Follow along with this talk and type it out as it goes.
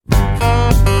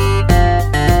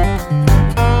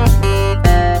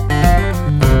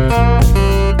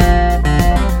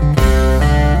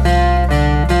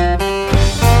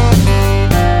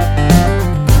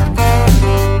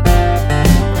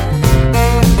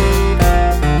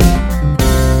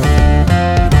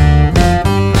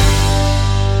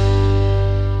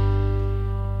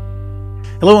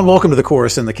Hello and welcome to the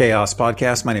Chorus in the Chaos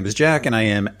podcast. My name is Jack, and I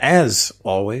am, as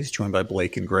always, joined by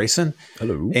Blake and Grayson.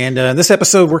 Hello. And in this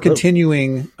episode, we're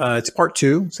continuing. It's part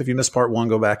 2, so if you missed part 1,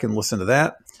 go back and listen to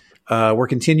that. We're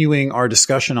continuing our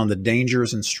discussion on the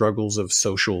dangers and struggles of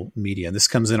social media. And this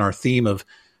comes in our theme of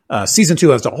season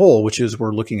 2 as a whole, which is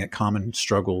we're looking at common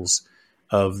struggles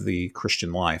of the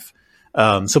Christian life.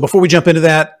 So before we jump into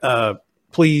that,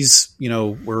 please,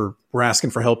 we're asking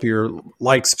for help here.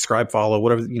 Like, subscribe, follow,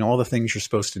 whatever, all the things you're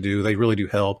supposed to do. They really do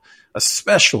help,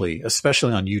 especially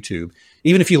on YouTube.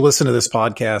 Even if you listen to this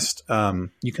podcast,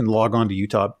 you can log on to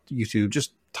YouTube,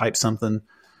 just type something,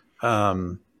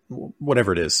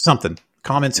 whatever it is, something.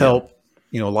 Comments help,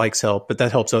 likes help, but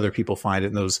that helps other people find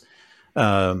it. And those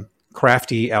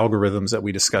crafty algorithms that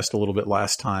we discussed a little bit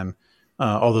last time,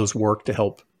 all those work to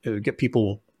help get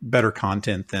people better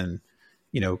content than,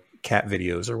 cat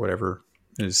videos or whatever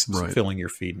is filling your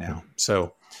feed now.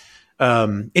 So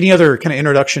any other kind of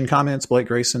introduction comments, Blake,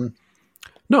 Grayson?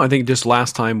 No, I think just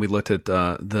last time we looked at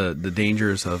the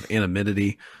dangers of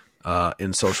anonymity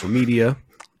in social media.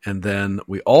 And then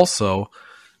we also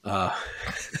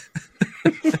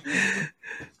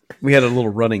we had a little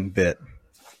running bit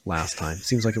last time.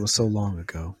 Seems like it was so long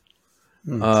ago.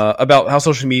 About how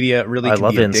social media really can be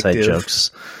addictive. Inside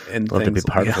jokes. And love to be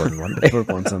part of one day.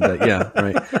 Someday. Yeah,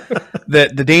 right.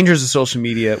 The dangers of social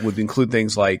media would include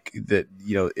things like that.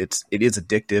 It is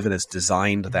addictive and it's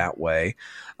designed that way.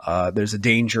 There's a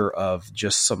danger of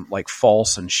just some like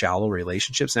false and shallow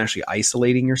relationships and actually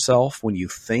isolating yourself when you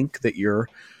think that you're,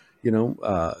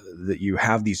 that you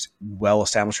have these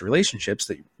well-established relationships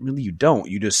that really you don't.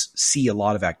 You just see a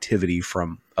lot of activity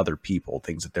from other people,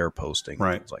 things that they're posting,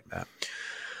 things like that.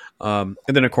 And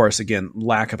then, of course, again,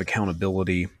 lack of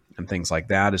accountability and things like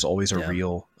that is always a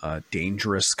real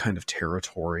dangerous kind of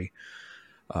territory.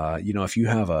 If you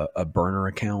have a burner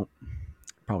account,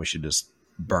 probably should just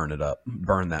burn it up,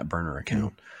 burn that burner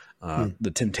account.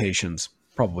 The temptation's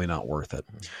probably not worth it.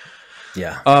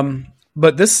 Yeah.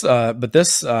 But this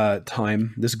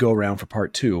time, this go around for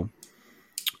part 2,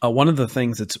 one of the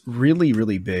things that's really,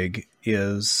 really big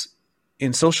is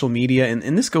in social media,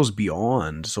 and this goes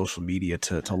beyond social media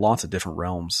to lots of different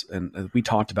realms. And we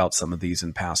talked about some of these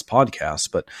in past podcasts,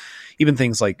 but even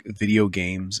things like video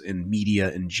games and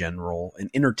media in general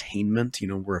and entertainment,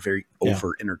 we're a very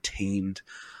over-entertained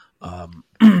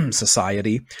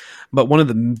society. But one of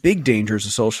the big dangers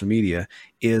of social media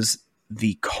is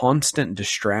the constant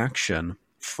distraction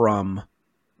from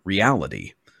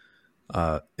reality.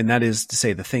 And that is to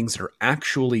say the things that are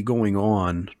actually going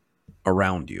on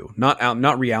around you,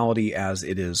 not reality as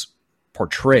it is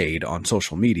portrayed on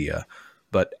social media,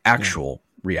 but actual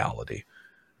reality.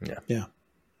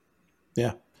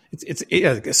 Yeah.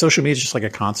 It's social media is just like a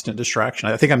constant distraction.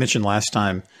 I think I mentioned last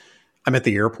time I'm at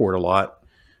the airport a lot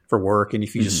for work. And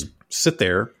if you just sit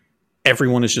there,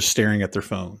 everyone is just staring at their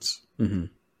phones. Mm-hmm.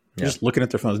 Just looking at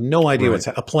their phones, no idea what's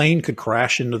happening. A plane could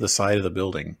crash into the side of the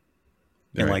building,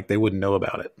 and they wouldn't know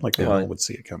about it. Like no one would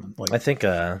see it coming. I think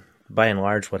by and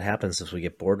large, what happens is we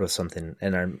get bored with something,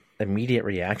 and our immediate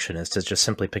reaction is to just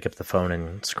simply pick up the phone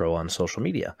and scroll on social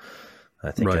media.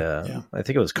 I think I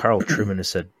think it was Carl Truman who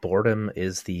said, "Boredom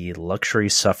is the luxury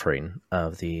suffering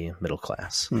of the middle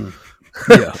class."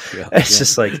 It's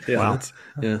just like wow,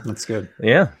 that's good.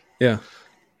 Yeah. And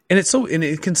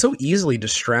it can so easily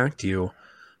distract you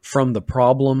from the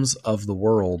problems of the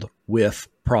world with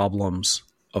problems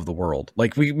of the world.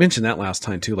 Like we mentioned that last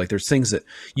time too. Like there's things that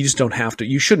you just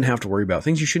you shouldn't have to worry about,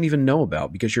 things you shouldn't even know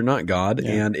about because you're not God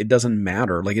and it doesn't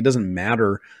matter. Like it doesn't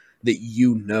matter that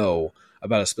you know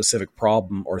about a specific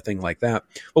problem or thing like that.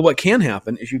 But what can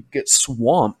happen is you get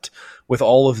swamped with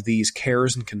all of these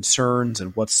cares and concerns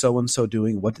and what's so-and-so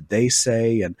doing, what did they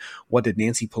say, and what did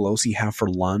Nancy Pelosi have for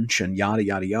lunch, and yada,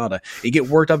 yada, yada. You get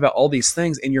worked up about all these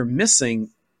things and you're missing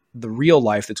the real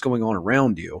life that's going on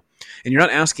around you. And you're not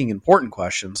asking important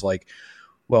questions like,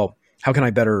 well, how can I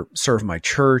better serve my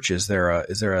church? Is there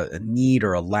a need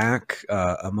or a lack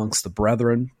amongst the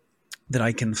brethren that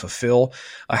I can fulfill?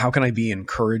 How can I be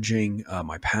encouraging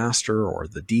my pastor or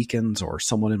the deacons or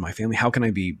someone in my family? How can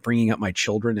I be bringing up my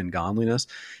children in godliness?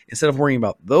 Instead of worrying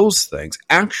about those things,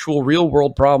 actual real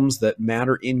world problems that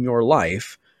matter in your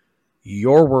life,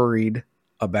 you're worried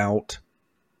about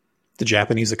the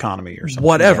Japanese economy or something.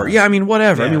 Whatever. Yeah,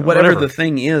 whatever. Whatever the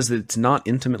thing is that's not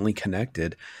intimately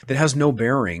connected, that has no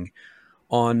bearing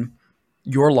on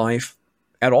your life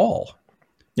at all.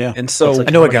 Yeah. And so like,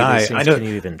 I know a guy. Can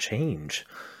you even change?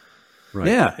 Right.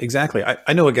 Yeah, exactly.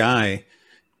 I know a guy,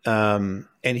 and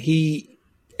he,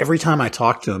 every time I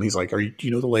talk to him, he's like, do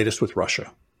you know the latest with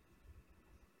Russia?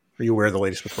 Are you aware of the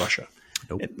latest with Russia?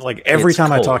 Nope. And like every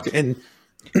time I talk to, and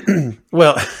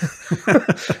Well,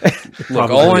 look,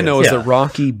 all I know is that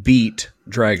Rocky beat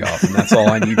Dragov, and that's all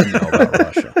I need to know about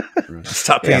Russia.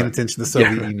 Stop paying attention to the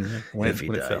Soviet Union. If he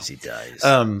dies, he dies.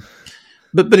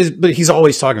 But he's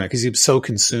always talking about it because he's so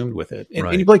consumed with it. And,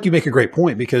 and like you make a great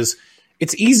point, because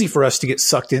it's easy for us to get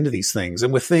sucked into these things.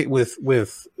 And with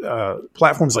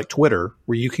platforms like Twitter,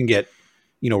 where you can get,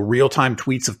 real time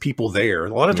tweets of people there.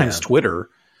 A lot of times Twitter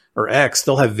or X,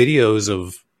 they'll have videos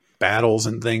of battles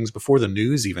and things before the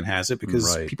news even has it,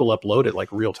 because people upload it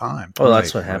like real time. Well,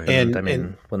 that's what happened.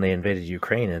 And when they invaded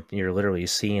Ukraine, you're literally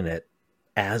seeing it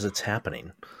as it's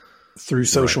happening through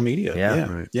social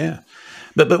media. Yeah.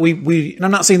 But we and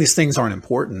I'm not saying these things aren't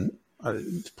important.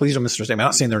 Please don't misunderstand me. I'm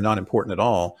not saying they're not important at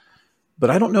all. But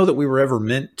I don't know that we were ever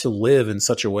meant to live in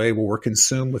such a way where we're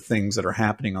consumed with things that are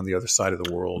happening on the other side of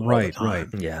the world. Right.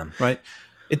 Yeah. Right.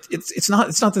 It's not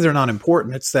that they're not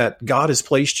important. It's that God has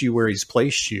placed you where he's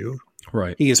placed you.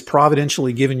 Right. He has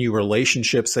providentially given you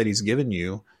relationships that he's given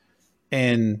you.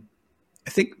 And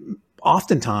I think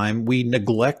oftentimes we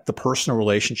neglect the personal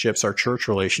relationships, our church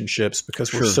relationships,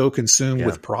 because we're so consumed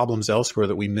with problems elsewhere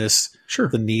that we miss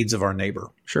the needs of our neighbor.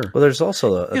 Sure. Well, there's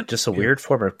also just a weird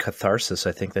form of catharsis,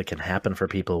 I think, that can happen for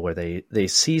people where they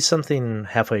see something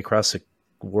halfway across the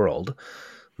world.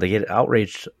 They get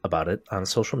outraged about it on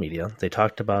social media. They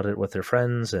talked about it with their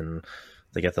friends, and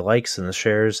they get the likes and the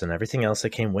shares and everything else that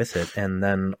came with it. And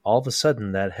then all of a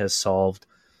sudden that has solved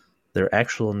their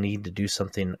actual need to do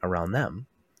something around them.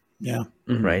 Yeah.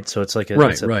 Mm-hmm. Right. So it's like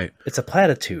it's a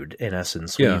platitude in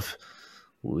essence. Yeah.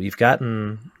 We've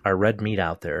gotten our red meat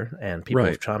out there, and people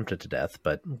have chomped it to death,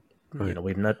 but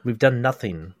we've done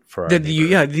nothing for our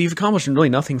neighbor. You've accomplished really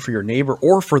nothing for your neighbor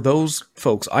or for those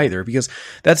folks either, because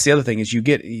that's the other thing is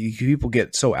people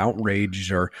get so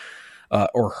outraged or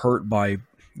hurt by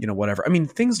whatever. I mean,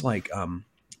 things like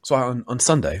so on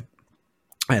Sunday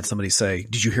I had somebody say,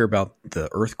 "Did you hear about the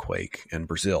earthquake in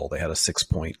Brazil? They had a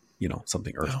 6-point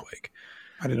something earthquake."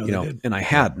 I didn't know they did. And I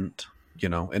hadn't,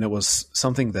 and it was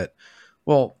something that,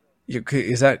 well,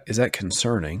 is that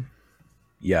concerning?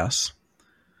 Yes.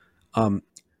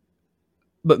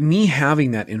 But me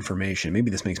having that information,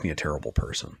 maybe this makes me a terrible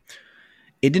person.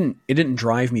 It didn't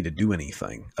drive me to do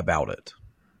anything about it.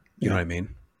 You know what I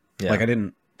mean? Yeah. Like I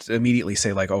didn't immediately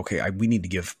say like, okay, we need to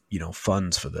give,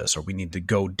 funds for this, or we need to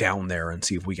go down there and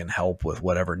see if we can help with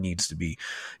whatever needs to be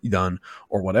done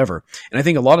or whatever. And I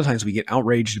think a lot of times we get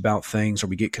outraged about things, or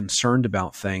we get concerned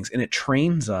about things, and it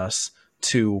trains us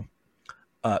to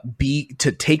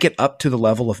take it up to the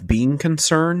level of being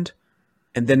concerned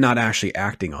and then not actually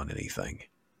acting on anything.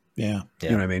 Yeah. You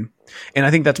know what I mean? And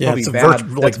I think that's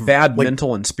probably bad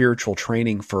mental and spiritual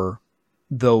training for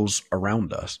those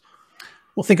around us.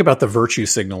 Well, think about the virtue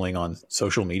signaling on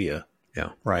social media.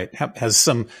 Yeah. Right. Has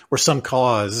some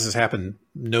cause, this has happened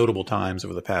notable times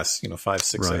over the past, 5,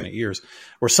 6, 7, 8 years,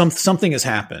 where something has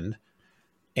happened,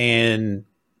 and,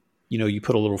 you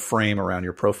put a little frame around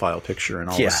your profile picture, and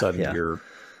all of a sudden you're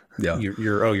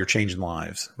changing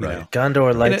lives. Right.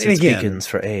 Gondor lights its beacons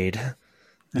for aid.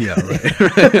 Yeah. Right.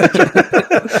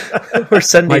 We're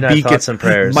sending our thoughts and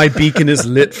prayers. My beacon is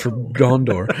lit for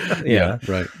Gondor. Yeah.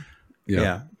 Right.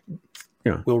 Yeah.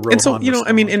 We'll and so,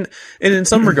 I mean, and in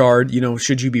some regard,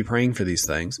 should you be praying for these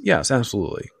things? Yes,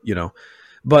 absolutely.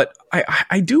 But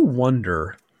I do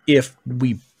wonder if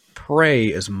we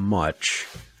pray as much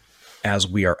as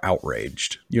we are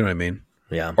outraged. You know what I mean?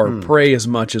 Yeah. Or pray as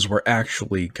much as we're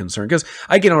actually concerned. Because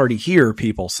I can already hear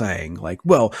people saying like,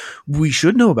 well, we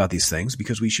should know about these things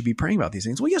because we should be praying about these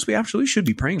things. Well, yes, we absolutely should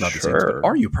be praying about these things. But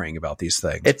are you praying about these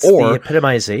things? It's the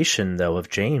epitomization, though, of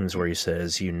James, where he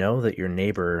says, that your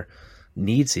neighbor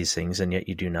needs these things, and yet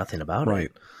you do nothing about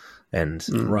it. And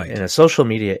in a social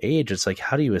media age, it's like,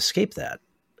 how do you escape that?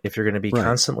 If you're going to be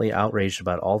constantly outraged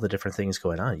about all the different things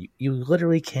going on, you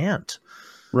literally can't.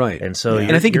 Right. And so,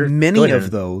 and I think many of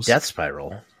those death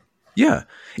spiral. Yeah.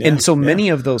 And so many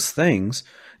of those things,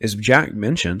 as Jack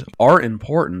mentioned, are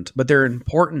important, but they're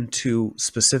important to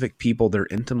specific people. They're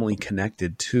intimately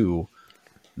connected to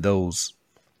those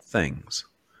things.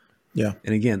 Yeah.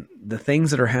 And again, the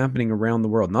things that are happening around the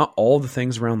world, not all the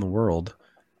things around the world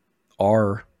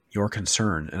are your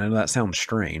concern. And I know that sounds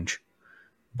strange,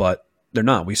 but they're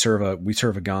not. We serve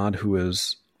a God who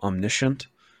is omniscient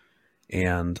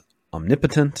and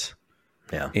omnipotent.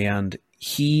 Yeah. And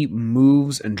he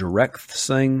moves and directs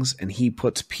things, and he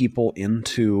puts people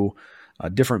into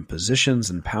different positions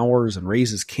and powers, and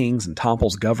raises kings and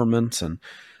topples governments. And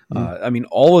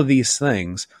all of these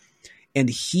things. And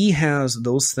he has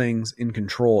those things in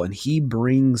control, and he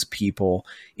brings people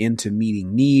into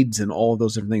meeting needs and all of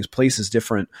those different things, places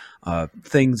different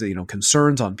things,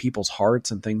 concerns on people's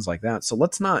hearts and things like that. So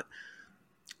let's not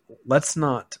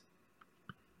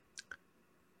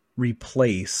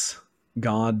replace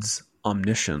God's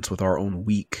omniscience with our own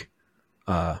weak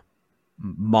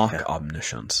mock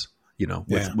omniscience,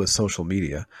 with social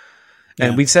media.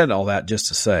 And we said all that just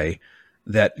to say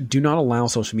that do not allow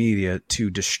social media to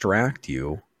distract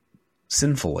you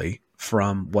sinfully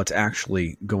from what's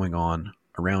actually going on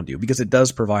around you, because it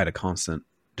does provide a constant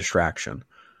distraction.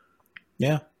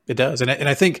 Yeah, it does. And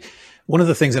I think one of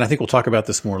the things, and I think we'll talk about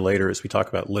this more later as we talk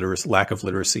about lack of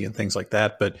literacy and things like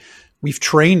that, but we've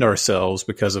trained ourselves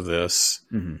because of this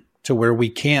to where we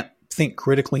can't think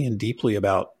critically and deeply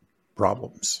about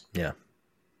problems. Yeah.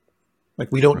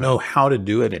 Like we don't know how to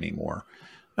do it anymore.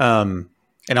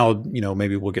 And I'll,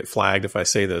 maybe we'll get flagged if I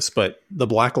say this, but the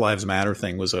Black Lives Matter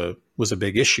thing was a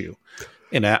big issue.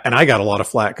 And I got a lot of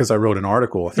flack because I wrote an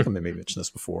article. I think I maybe mentioned this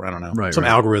before. I don't know. Some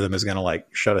algorithm is going to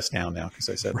shut us down now because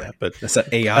I said that. But that's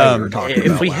that AI we were talking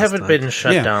about. If we haven't been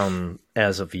shut down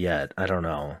as of yet, I don't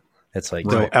know. It's like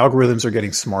no, algorithms are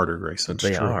getting smarter, Grayson.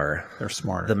 They are. They're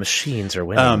smarter. The machines are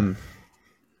winning.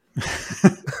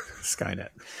 Skynet.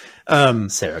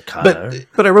 Sarah Connor.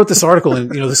 But I wrote this article,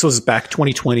 and this was back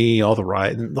 2020, all the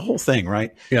riot and the whole thing,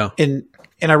 right? Yeah. And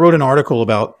I wrote an article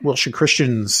about, should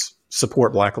Christians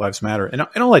support Black Lives Matter? And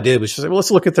all I did was just say, let's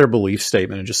look at their belief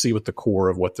statement and just see what the core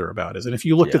of what they're about is. And if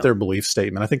you looked at their belief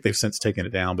statement, I think they've since taken it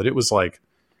down, but it was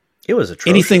atrocious.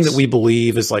 Anything that we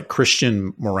believe is like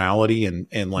Christian morality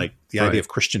and like the idea of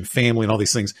Christian family and all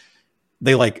these things,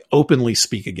 they openly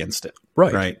speak against it.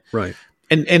 Right.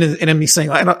 And me saying,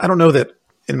 I don't know that.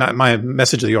 And my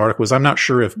message of the article was, I'm not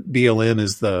sure if BLM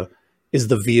is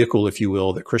the vehicle, if you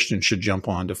will, that Christians should jump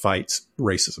on to fight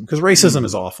racism, because racism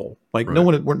is awful.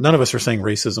 None of us are saying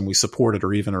racism we support it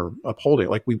or even are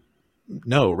upholding it.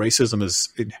 Racism is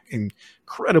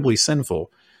incredibly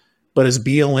sinful. But is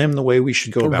BLM the way we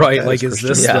should go about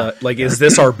that? Is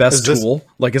this our best tool?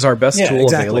 Is our best tool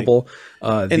available?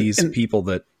 These people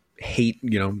that hate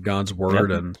God's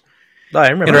word and. I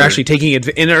remember. And are actually taking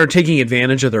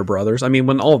advantage of their brothers. I mean,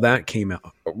 when all that came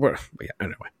out,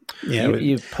 anyway. Yeah,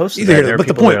 you posted that. But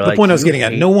the point I was getting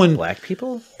at, no one black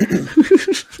people.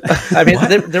 I mean,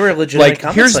 there were legitimate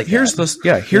comments here's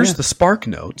the Spark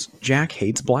Notes. Jack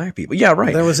hates black people. Yeah,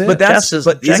 right. That was it. But Jack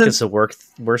is the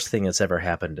worst thing that's ever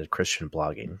happened to Christian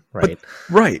blogging, right?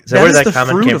 Right. That's the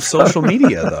fruit of social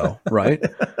media, though, right?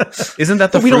 Isn't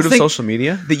that the fruit of social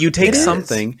media? That you take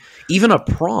something, even a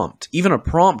prompt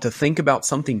to think about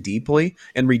something deeply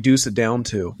and reduce it down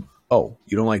to, oh,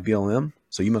 you don't like BLM,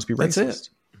 so you must be racist. That's it.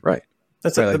 Right.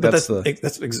 That's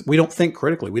it. We don't think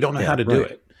critically. We don't know how to do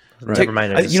it. Right. Never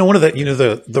mind. One of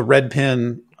the red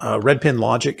pen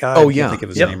logic guy. Oh yeah. I can't think of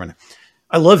his name right now.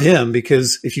 I love him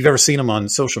because if you've ever seen him on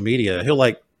social media,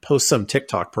 he'll post some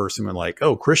TikTok person and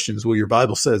oh, Christians, well, your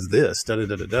Bible says this. Da da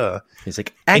da da da. He's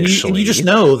like, actually, and you just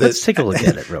know that. Let's take a look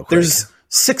at it real quick. There's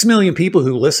 6 million people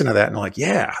who listen to that and are like,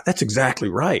 yeah, that's exactly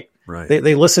right. Right.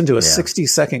 They listen to a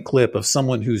 60-second clip of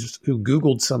someone who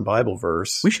Googled some Bible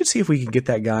verse. We should see if we can get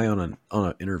that guy on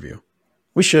an interview.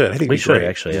 We should. I think we should great.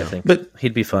 Actually. Yeah. I think, but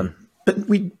he'd be fun. But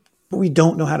we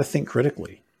don't know how to think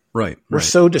critically. Right. We're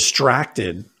so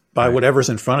distracted by whatever's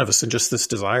in front of us and just this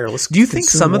desire. Do you think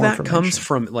some of that comes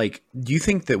from do you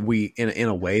think that we in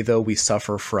a way though we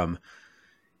suffer from?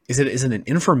 Is it an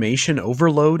information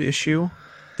overload issue?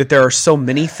 That there are so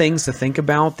many things to think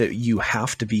about that you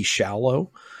have to be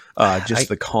shallow.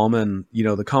 The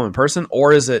common person,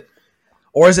 or is it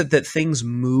that things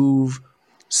move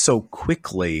so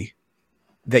quickly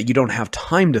that you don't have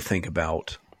time to think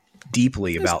about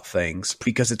deeply about things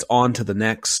because it's on to the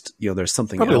next, there's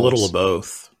something probably else. A little of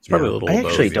both. It's probably a little of both. I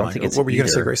actually don't think it's what were you going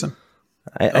to say, Grayson?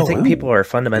 I think people are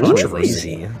fundamentally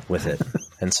lazy with it.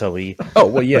 And so we... Oh,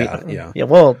 well, yeah. Yeah,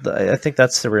 well, I think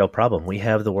that's the real problem. We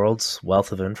have the world's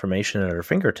wealth of information at our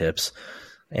fingertips,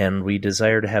 and we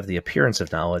desire to have the appearance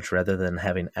of knowledge rather than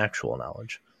having actual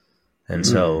knowledge. And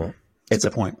so it's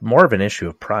more of an issue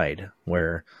of pride,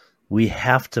 where we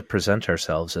have to present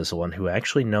ourselves as the one who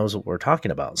actually knows what we're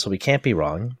talking about. So we can't be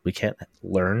wrong. We can't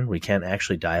learn. We can't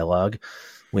actually dialogue.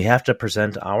 We have to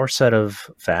present our set of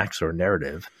facts or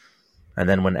narrative. And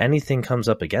then when anything comes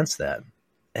up against that,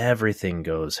 everything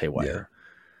goes haywire.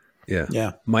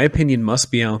 Yeah. My opinion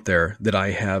must be out there that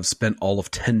I have spent all of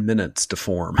 10 minutes to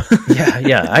form.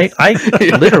 Yeah.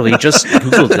 I literally just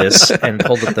Googled this and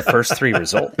pulled up the first 3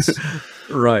 results.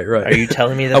 Right. Are you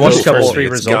telling me that those first 3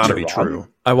 results are true?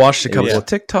 I watched a couple of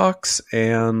TikToks,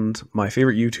 and my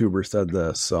favorite YouTuber said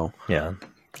this. So yeah.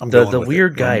 The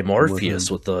weird guy, Morpheus,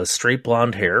 with the straight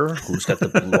blonde hair, who's got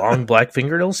the long black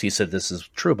fingernails, he said this is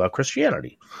true about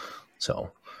Christianity.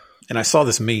 So And I saw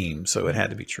this meme, so it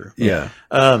had to be true. Yeah.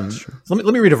 Let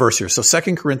me read a verse here. So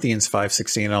 2 Corinthians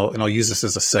 5:16, and I'll use this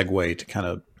as a segue to kind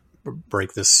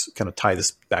of tie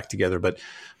this back together. But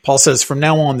Paul says, "From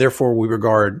now on, therefore, we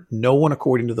regard no one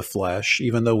according to the flesh,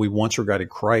 even though we once regarded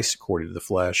Christ according to the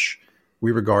flesh,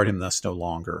 we regard him thus no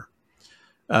longer."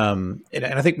 And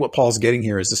I think what Paul's getting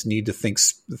here is this need to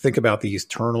think about the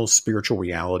eternal spiritual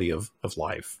reality of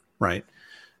life, right?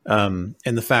 And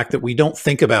the fact that we don't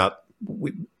think about,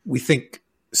 we think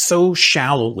so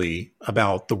shallowly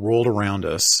about the world around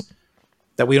us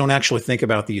that we don't actually think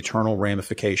about the eternal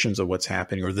ramifications of what's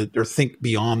happening, or think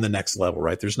beyond the next level,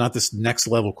 right? There's not this next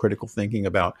level critical thinking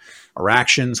about our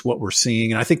actions, what we're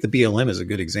seeing. And I think the BLM is a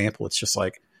good example. It's just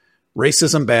like,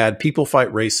 racism bad, people fight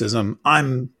racism,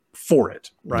 I'm for it,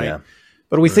 right? Yeah.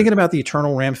 But are we thinking about the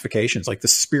eternal ramifications, like the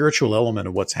spiritual element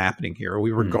of what's happening here? Are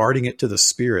we regarding it to the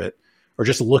spirit, or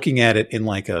just looking at it in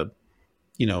like a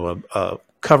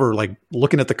cover, like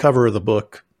looking at the cover of the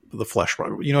book, The Flesh?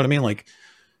 You know what I mean? Like,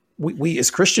 we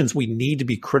as Christians, we need to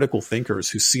be critical thinkers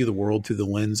who see the world through the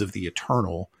lens of the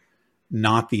eternal,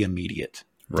 not the immediate.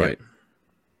 Right.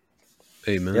 Yep.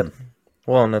 Amen. Yep.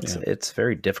 Well, and it's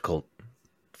very difficult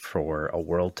for a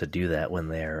world to do that when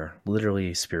they're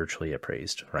literally spiritually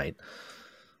appraised, right?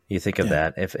 You think of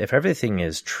that. If everything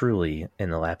is truly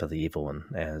in the lap of the evil one,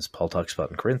 as Paul talks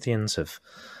about in Corinthians,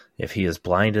 if he has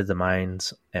blinded the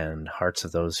minds and hearts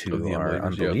of those who are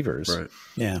unbelievers,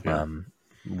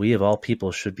 we of all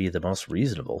people should be the most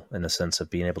reasonable in the sense of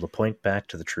being able to point back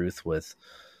to the truth with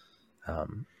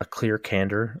a clear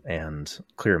candor and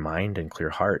clear mind and clear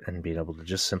heart, and being able to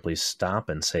just simply stop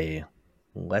and say,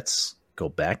 let's go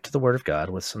back to the Word of God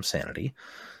with some sanity,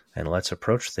 and let's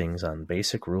approach things on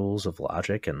basic rules of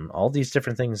logic and all these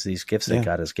different things, these gifts that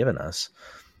God has given us.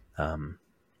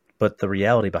 But the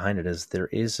reality behind it is there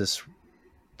is this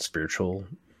spiritual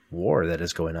war that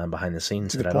is going on behind the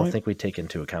scenes that I don't think we take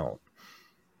into account.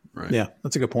 Right. Yeah,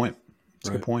 that's a good point. That's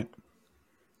a good point.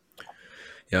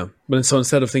 Yeah. But so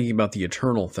instead of thinking about the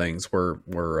eternal things,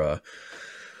 we're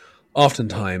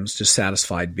oftentimes just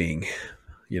satisfied being,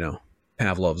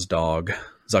 Pavlov's dog,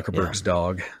 Zuckerberg's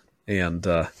dog, and,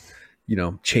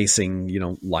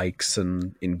 chasing, likes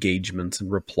and engagements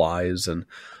and replies and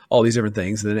all these different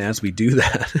things. And then as we do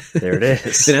that, there it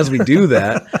is. Then as we do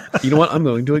that, you know what? I'm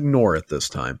going to ignore it this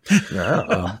time.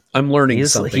 I'm learning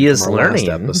something from our last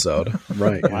episode.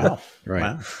 Right. Wow. Right.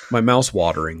 Wow. My mouth's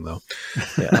watering though.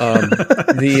 Yeah.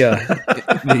 The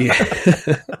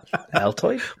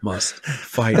Altoid must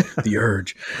fight the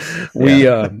urge.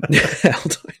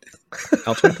 Altoid.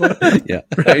 Altoid? Yeah.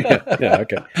 Right. Yeah.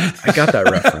 Okay. I got that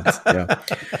reference.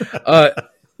 Yeah.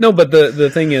 No, but the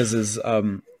thing is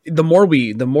the more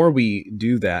we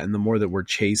do that, and the more that we're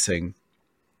chasing,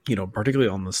 particularly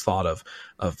on this thought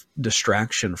of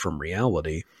distraction from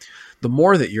reality, the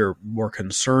more that you're more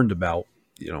concerned about,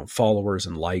 followers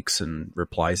and likes and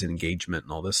replies and engagement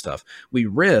and all this stuff, we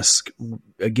risk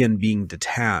again being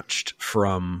detached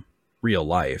from real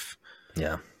life.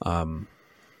 Yeah.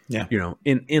 Yeah.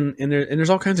 And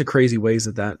there's all kinds of crazy ways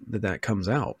that comes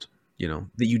out,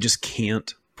 that you just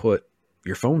can't put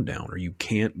your phone down, or you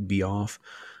can't be off,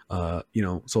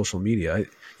 social media.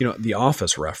 The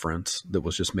Office reference that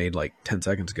was just made like 10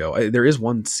 seconds ago. There is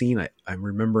one scene I'm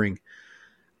remembering.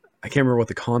 I can't remember what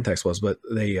the context was, but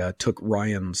they took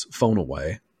Ryan's phone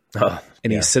away.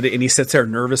 He sits there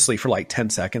nervously for like 10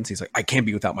 seconds. He's like, I can't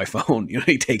be without my phone.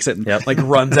 He takes it and like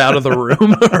runs out of the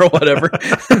room or whatever,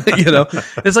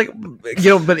 it's like,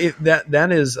 but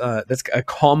that's a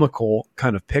comical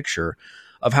kind of picture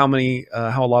of how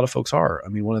a lot of folks are. I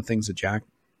mean, one of the things that Jack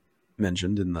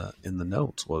mentioned in the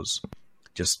notes was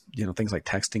just, things like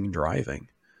texting and driving,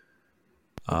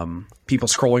 people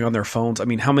scrolling on their phones. I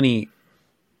mean, how many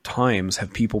times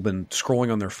have people been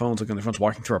scrolling on their phones, looking on their phones,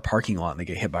 walking through a parking lot, and they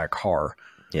get hit by a car?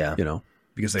 Yeah,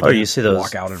 because they you see those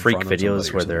walk out freak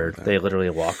videos where they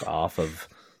literally walk off of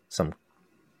some,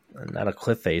 not a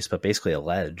cliff face, but basically a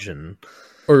ledge,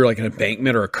 or like an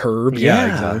embankment or a curb.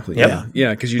 Yeah, exactly. Yep.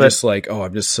 Yeah, because you're just like,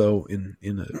 I'm just so in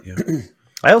it. Yeah.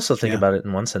 I also think about it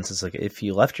in one sense. It's like if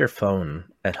you left your phone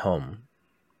at home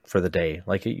for the day,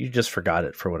 like you just forgot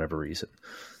it for whatever reason,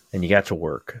 and you got to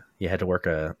work. You had to work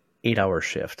a 8-hour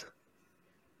shift.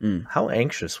 How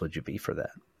anxious would you be for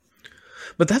that?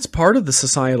 But that's part of the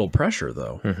societal pressure,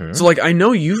 though. Mm-hmm. So, like, I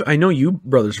know you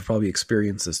brothers have probably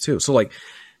experienced this too. So, like,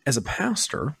 as a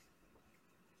pastor,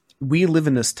 we live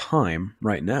in this time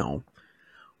right now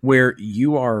where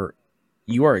you are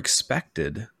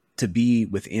expected to be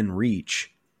within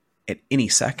reach at any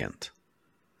second.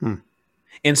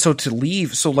 And so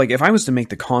like if I was to make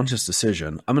the conscious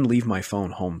decision, I'm going to leave my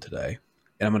phone home today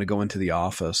and I'm going to go into the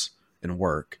office and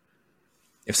work,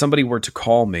 if somebody were to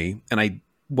call me and I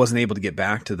wasn't able to get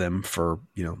back to them for,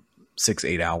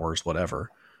 6-8 hours, whatever,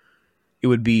 it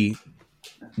would be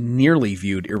nearly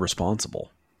viewed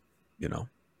irresponsible, Yeah.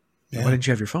 Why didn't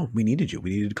you have your phone? We needed you.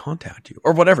 We needed to contact you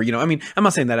or whatever. I mean, I'm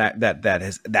not saying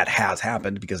that has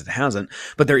happened, because it hasn't,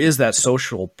 but there is that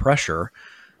social pressure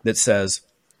that says,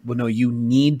 well, no, you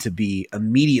need to be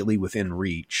immediately within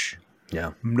reach.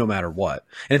 Yeah. No matter what.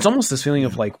 And it's almost this feeling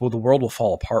of like, well, the world will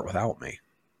fall apart without me.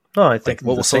 No, I think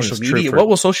what will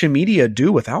social media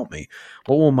do without me?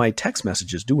 What will my text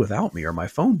messages do without me, or my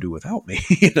phone do without me?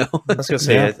 I was going to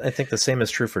say, I think the same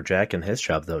is true for Jack and his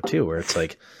job though, too, where it's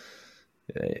like,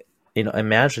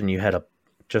 imagine you had a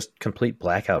just complete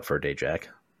blackout for a day, Jack,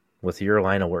 with your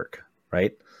line of work,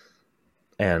 right?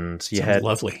 And you had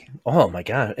lovely. Oh my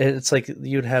God. It's like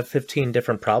you'd have 15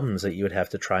 different problems that you would have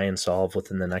to try and solve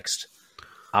within the next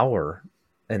hour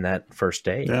in that first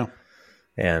day. Yeah.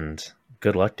 And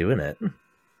good luck doing it.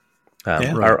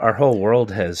 Our whole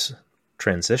world has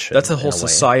transitioned. That's a whole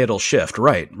societal shift.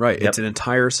 Right. Yep. It's an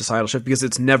entire societal shift, because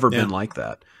it's never been like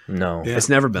that. No. It's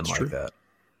never been like that.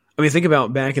 I mean, think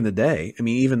about back in the day. I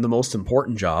mean, even the most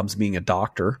important jobs, being a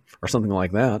doctor or something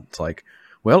like that, it's like,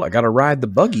 well, I got to ride the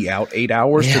buggy out 8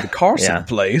 hours to the Carson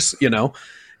place,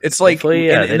 It's like,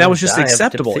 and that was just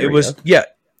acceptable. It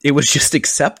was just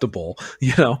acceptable,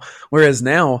 Whereas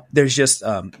now there's just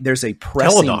there's a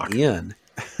pressing in.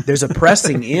 There's a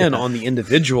pressing in on the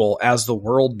individual as the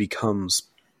world becomes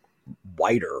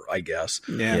wider, I guess.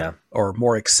 Yeah. Or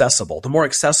more accessible. The more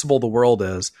accessible the world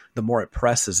is, the more it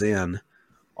presses in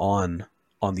on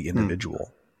the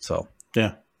individual. So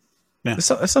that's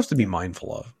stuff to be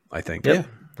mindful of, I think. Yeah,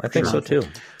 I think so too.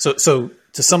 So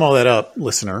to sum all that up,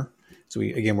 listener,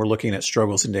 we're looking at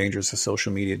struggles and dangers of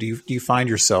social media. Do you find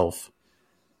yourself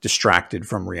distracted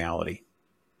from reality?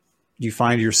 Do you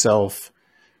find yourself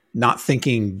not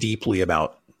thinking deeply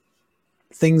about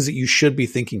things that you should be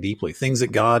thinking deeply, things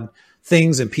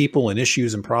and people and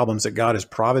issues and problems that God has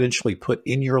providentially put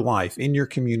in your life, in your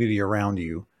community around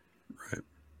you? Right.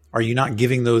 Are you not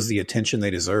giving those the attention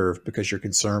they deserve because you're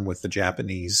concerned with the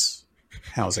Japanese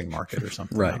housing market or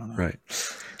something? Right.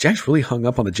 Jack's really hung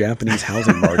up on the Japanese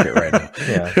housing market right now.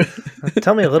 Yeah.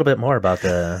 Tell me a little bit more about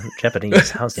the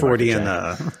Japanese housing market.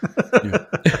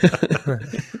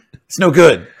 It's no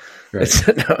good. Right.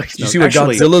 You see what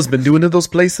Godzilla's been doing to those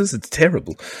places? It's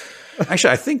terrible.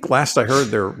 Actually, I think last I heard,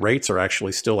 their rates are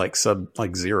actually still like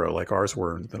zero, like ours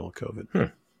were in the middle of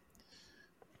COVID.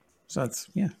 So that's,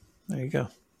 there you go.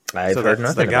 I've heard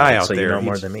nothing the guy about it, out so there. You know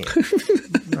more than me.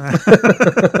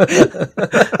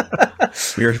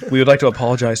 We would like to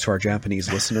apologize to our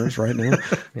Japanese listeners right now.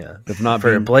 Yeah, if not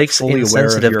for Blake's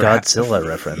insensitive Godzilla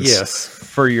reference. Yes,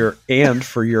 for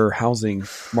your housing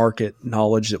market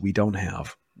knowledge that we don't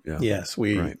have. Yeah. Yes,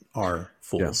 we are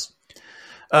fools.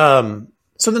 Yeah.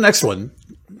 So the next one,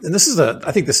 and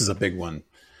I think this is a big one.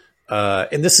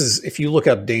 And this is, if you look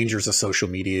up dangers of social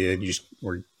media and you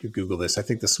Google this, I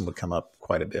think this one would come up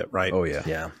quite a bit, right? Oh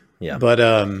yeah. Yeah. But,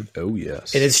 oh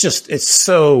yes. And it's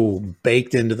so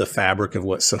baked into the fabric of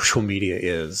what social media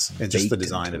is and just the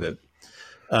design of it.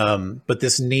 But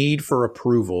this need for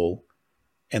approval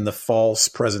and the false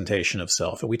presentation of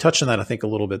self. And we touched on that, I think, a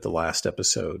little bit the last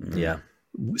episode. Yeah.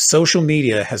 Social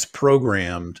media has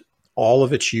programmed all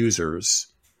of its users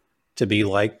to be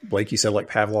like you said, like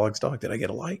Pavlov's dog. Did I get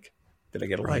a like? Did I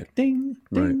get a like? Ding,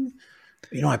 ding.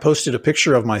 Right. I posted a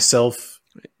picture of myself.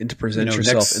 And to present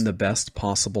yourself in the best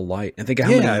possible light. And think of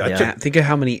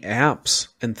how many apps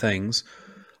and things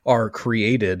are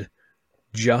created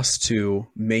just to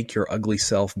make your ugly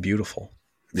self beautiful.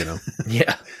 Yeah.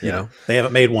 They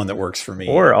haven't made one that works for me.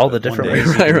 Or all the different ways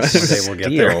you can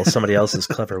steal somebody else's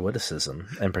clever witticism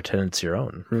and pretend it's your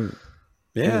own.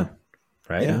 Yeah.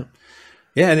 Right? Yeah.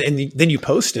 Yeah, and then you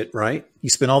post it, right? You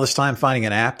spend all this time finding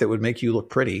an app that would make you look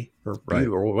pretty or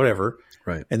or whatever.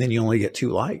 Right. And then you only get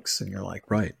 2 likes and you're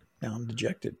like, right. Now I'm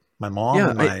dejected. My mom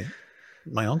and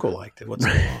my uncle liked it. What's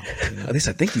going on? At least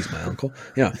I think he's my uncle.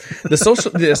 Yeah. The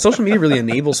social media really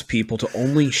enables people to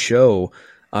only show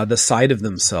the side of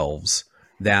themselves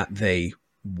that they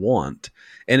want.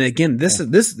 And again, this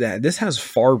has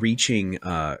far-reaching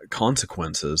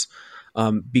consequences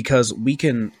because we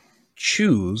can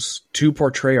choose to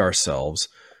portray ourselves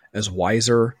as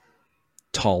wiser,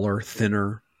 taller,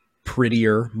 thinner,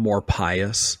 prettier, more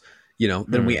pious,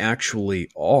 than we actually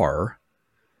are.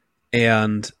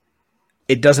 And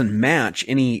it doesn't match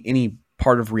any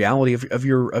part of reality of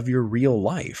your real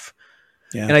life.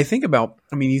 Yeah. And you think about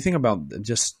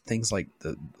just things like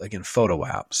photo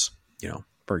apps,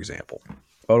 for example,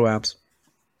 photo apps,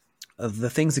 the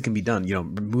things that can be done,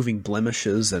 removing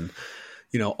blemishes and,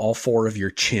 all four of your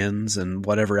chins and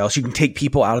whatever else. You can take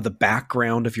people out of the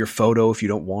background of your photo if you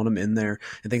don't want them in there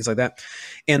and things like that.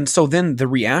 And so then the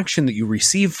reaction that you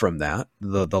receive from that,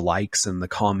 the likes and the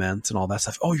comments and all that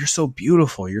stuff, oh, you're so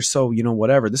beautiful. You're so,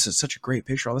 whatever. This is such a great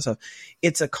picture, all this stuff.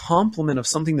 It's a compliment of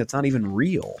something that's not even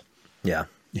real. Yeah.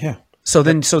 Yeah. So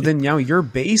then now now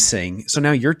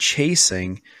you're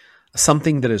chasing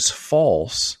something that is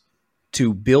false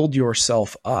to build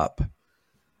yourself up.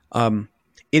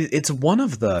 It's one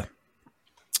of the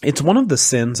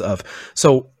sins of,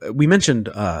 so we mentioned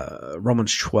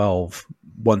Romans 12,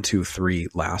 1, 2, 3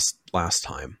 last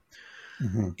time.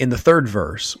 Mm-hmm. In the third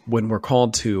verse, when we're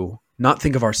called to not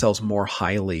think of ourselves more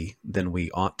highly than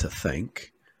we ought to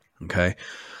think. Okay.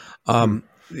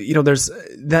 There's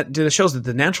that shows that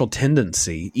the natural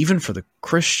tendency, even for the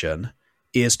Christian,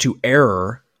 is to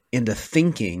err into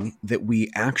thinking that we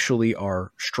actually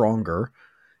are stronger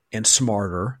and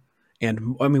smarter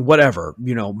and whatever,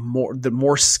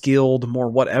 more skilled, more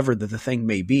whatever that the thing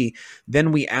may be,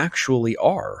 than we actually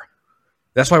are.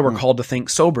 That's why we're called to think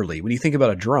soberly. When you think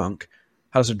about a drunk,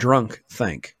 how does a drunk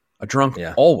think? A drunk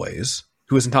always,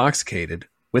 who is intoxicated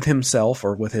with himself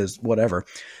or with his whatever,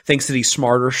 thinks that he's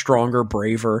smarter, stronger,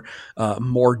 braver,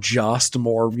 more just,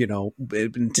 more,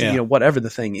 whatever the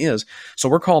thing is. So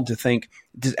we're called to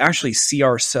actually see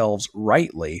ourselves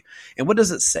rightly. And what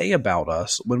does it say about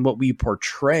us when what we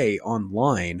portray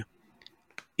online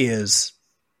it's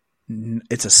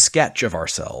a sketch of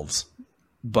ourselves,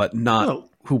 but not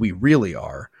who we really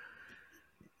are?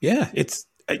 Yeah. It's,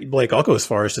 Blake, I'll go as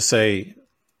far as to say,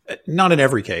 not in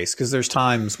every case, because there's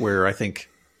times where I think,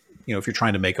 if you're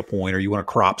trying to make a point or you want to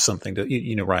crop something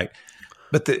to, right.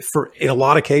 But in a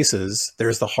lot of cases,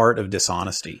 there's the heart of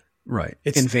dishonesty. Right.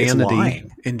 It's vanity. It's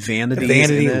lying. And vanity.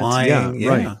 Vanity, lying.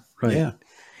 Yeah. Right. Yeah.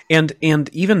 And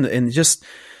even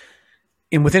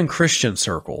within Christian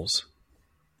circles,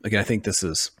 again, I think this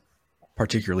is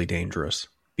particularly dangerous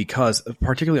because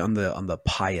particularly on the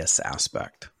pious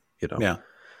aspect, Yeah.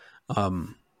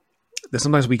 That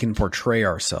sometimes we can portray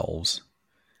ourselves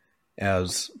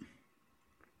as,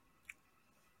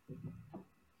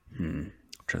 I'm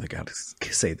trying to think how to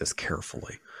say this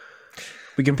carefully.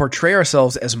 We can portray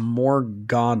ourselves as more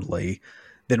godly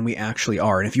than we actually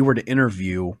are. And if you were to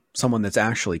interview someone that's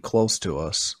actually close to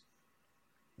us,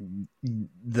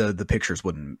 the pictures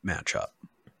wouldn't match up.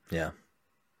 Yeah.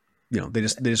 They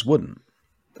just wouldn't.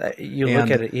 You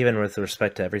look at it even with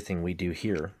respect to everything we do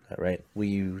here, right?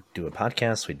 We do a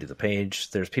podcast, we do the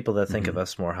page. There's people that think of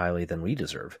us more highly than we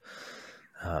deserve.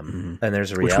 And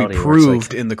there's a reality. Which we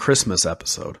proved in the Christmas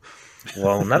episode.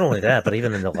 Well, not only that, but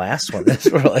even in the last one,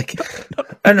 we're like,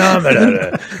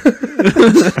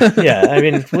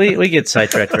 we get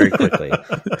sidetracked very quickly.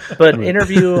 But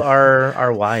interview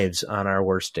our wives on our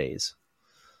worst days.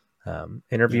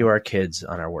 Interview our kids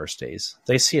on our worst days.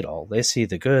 They see it all. They see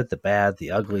the good, the bad, the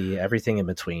ugly, everything in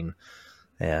between.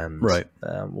 And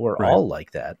we're all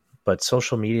like that. But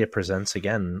social media presents,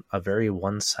 again, a very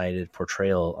one-sided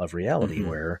portrayal of reality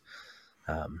where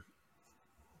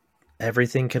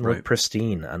everything can look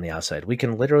pristine on the outside. We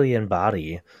can literally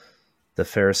embody the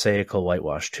Pharisaical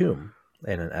whitewashed tomb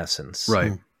in an essence.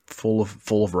 Right. Full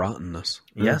of rottenness.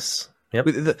 Yes.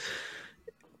 Yep.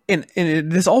 And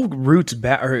this all roots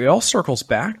back, or it all circles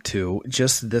back to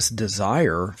just this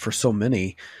desire for so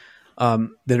many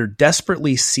that are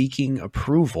desperately seeking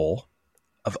approval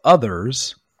of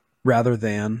others rather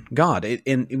than God.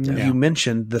 You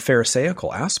mentioned the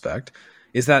Pharisaical aspect.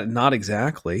 Is that not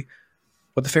exactly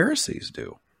what the Pharisees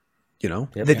do?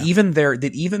 Even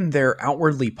their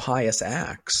outwardly pious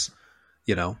acts,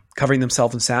 covering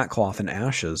themselves in sackcloth and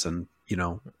ashes and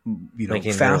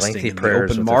making fasting in the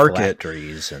open market,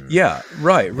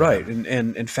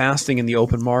 and fasting in the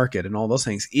open market and all those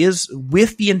things is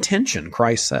with the intention,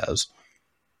 Christ says,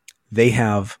 they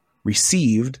have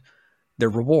received their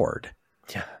reward.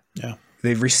 Yeah.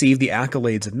 They've received the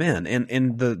accolades of men.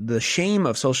 And the shame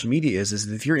of social media is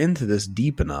that if you're into this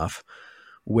deep enough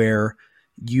where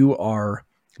you are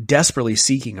desperately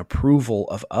seeking approval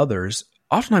of others,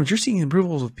 oftentimes you're seeking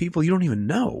approval of people you don't even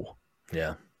know.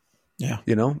 Yeah. Yeah.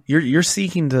 You're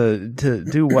seeking to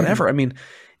do whatever. And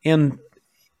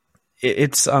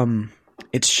it's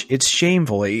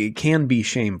shameful. It can be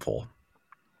shameful.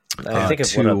 I think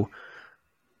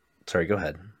sorry, go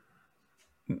ahead.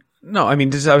 No, I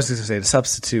was just going to say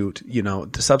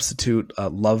to substitute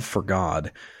love for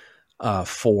God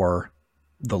for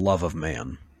the love of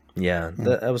man. Yeah,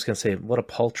 I was going to say, what a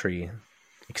paltry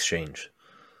exchange.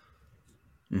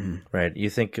 Mm-hmm. Right?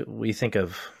 We think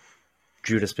of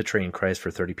Judas betraying Christ for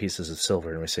 30 pieces of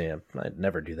silver, and we say, I'd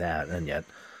never do that. And yet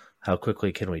how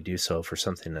quickly can we do so for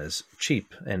something as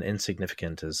cheap and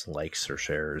insignificant as likes or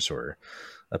shares or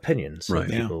opinions of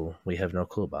people we have no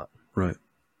clue about? Right.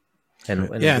 And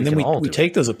then we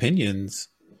take those opinions,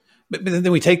 but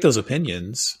then we take those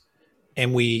opinions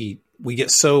and we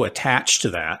get so attached to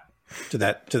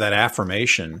that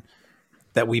affirmation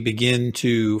that we begin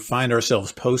to find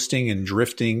ourselves posting and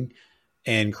drifting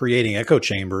and creating echo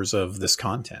chambers of this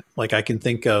content. Like I can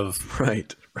think of,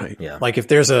 right. Yeah. Like if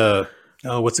there's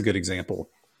what's a good example?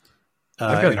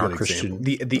 I've got in a our good Christian,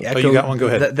 example. The echo, you got one? Go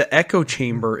ahead. The echo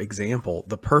chamber example,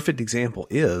 the perfect example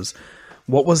is,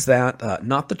 what was that?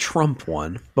 Not the Trump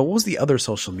one, but what was the other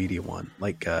social media one?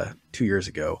 Like 2 years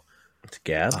ago. It's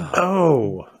Gab.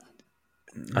 Not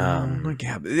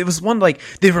Gab. It was one like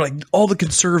they were like all the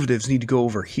conservatives need to go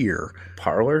over here.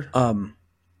 Parlor.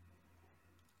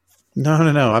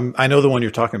 No. I know the one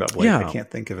you're talking about, Blake. Yeah. I can't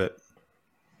think of it.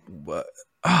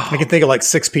 I can think of like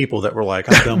 6 people that were like,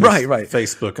 I'm done with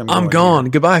Facebook. I'm gone.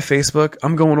 Here. Goodbye, Facebook.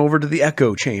 I'm going over to the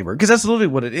echo chamber. Because that's literally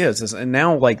what it is. And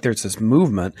now like there's this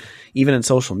movement, even in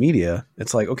social media.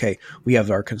 It's like, okay, we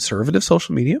have our conservative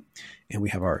social media and we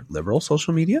have our liberal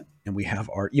social media and we have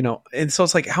our, and so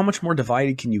it's like, how much more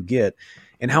divided can you get?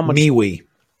 And how much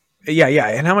Yeah.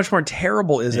 And how much more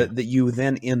terrible is it that you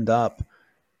then end up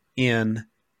in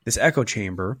this echo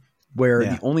chamber where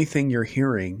the only thing you're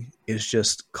hearing is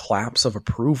just claps of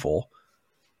approval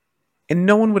and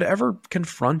no one would ever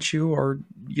confront you or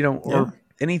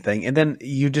anything. And then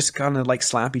you just kind of like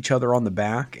slap each other on the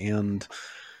back and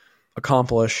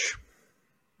accomplish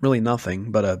really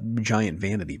nothing but a giant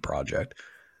vanity project.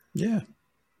 Yeah.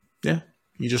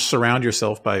 You just surround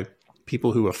yourself by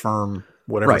people who affirm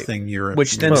whatever thing you're,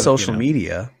 which then social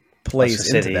media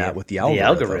plays into that with the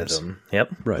algorithm. Yep.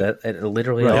 Right. That it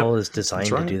literally all is designed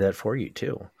to do that for you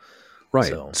too.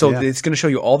 Right. So it's going to show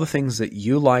you all the things that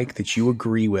you like, that you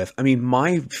agree with. I mean,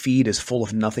 my feed is full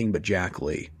of nothing but Jack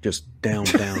Lee. Just down.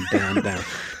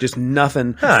 Just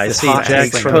nothing. I see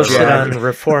Jack posted on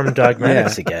Reformed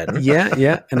Dogmatics again.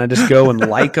 Yeah. And I just go and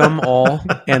like them all.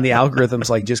 And the algorithm's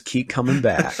like, just keep coming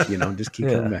back. Just keep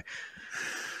coming back.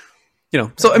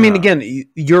 So, I mean, again,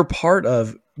 you're part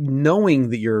of knowing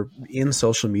that you're in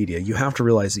social media. You have to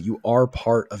realize that you are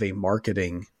part of a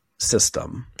marketing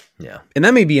system. Yeah. And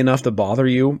that may be enough to bother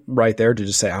you right there to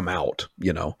just say, I'm out,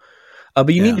 but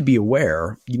you need to be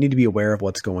aware. You need to be aware of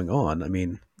what's going on. I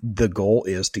mean, the goal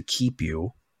is to keep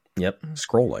you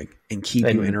scrolling and keep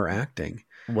you interacting.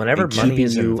 Whenever money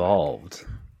is involved,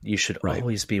 you should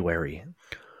always be wary.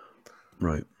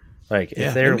 Right. Like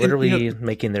if they're literally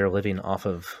making their living off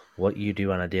of what you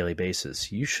do on a daily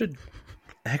basis, you should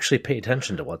actually pay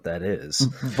attention to what that is.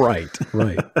 Right.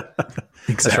 Exactly.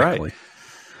 That's right.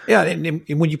 Yeah,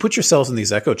 and when you put yourselves in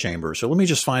these echo chambers, so let me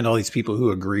just find all these people who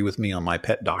agree with me on my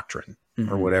pet doctrine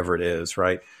or whatever it is,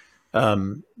 right?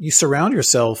 You surround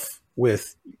yourself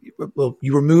with,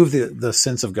 you remove the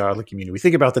sense of godly community. We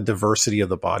think about the diversity of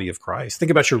the body of Christ.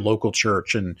 Think about your local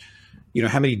church and,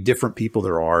 how many different people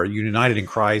there are. You're united in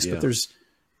Christ, but there's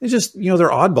just,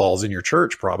 there are oddballs in your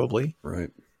church probably.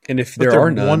 Right. And if there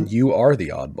are none, you are the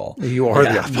oddball. You are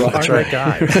the oddball. That's right,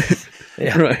 guy.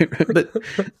 Yeah. Right.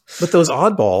 But those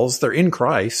oddballs, they're in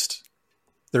Christ,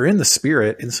 they're in the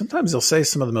Spirit, and sometimes they'll say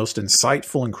some of the most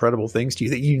insightful, incredible things to you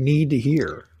that you need to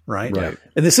hear, right? And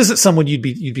this isn't someone you'd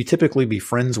be typically be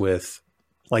friends with,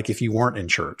 like if you weren't in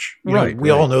church. We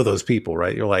all know those people,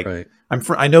 right? You're like,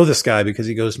 I know this guy because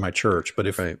he goes to my church, but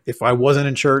if I wasn't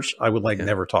in church, I would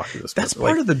never talk to this person. That's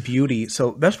part of the beauty.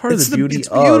 So that's part of the beauty it's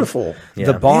beautiful. Of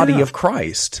the body of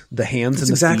Christ, the hands and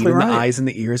the feet and the eyes and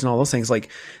the ears and all those things, like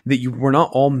that we're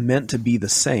not all meant to be the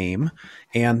same,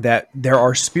 and that there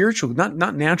are spiritual, not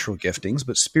natural giftings,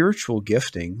 but spiritual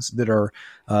giftings that are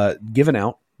given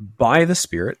out by the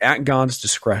Spirit at God's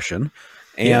discretion.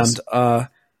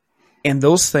 And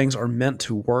those things are meant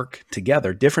to work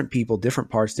together. Different people, different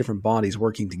parts, different bodies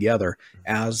working together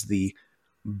as the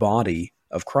body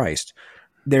of Christ.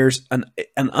 There's an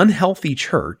unhealthy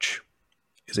church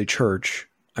is a church,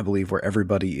 I believe, where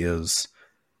everybody is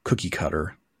cookie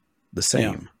cutter the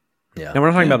same. Yeah. And we're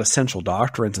not talking about essential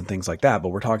doctrines and things like that, but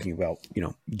we're talking about,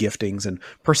 giftings and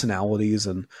personalities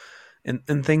and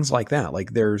things like that.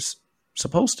 Like there's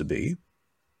supposed to be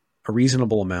a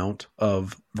reasonable amount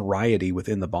of variety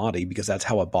within the body because that's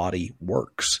how a body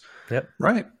works. Yep.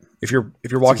 Right. If you're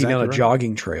walking down a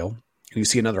jogging trail and you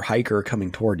see another hiker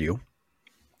coming toward you,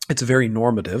 it's very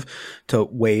normative to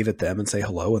wave at them and say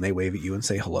hello, and they wave at you and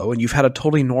say hello, and you've had a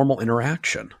totally normal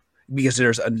interaction because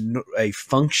there's a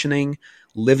functioning,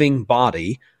 living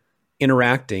body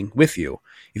interacting with you.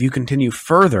 If you continue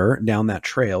further down that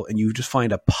trail and you just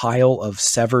find a pile of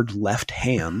severed left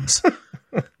hands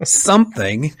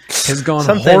something has gone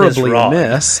Something is horribly wrong.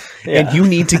 amiss, and you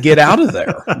need to get out of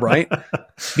there, right?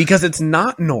 Because it's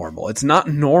not normal. It's not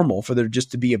normal for there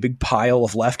just to be a big pile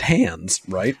of left hands,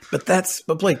 right? But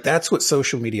Blake, that's what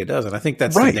social media does, and I think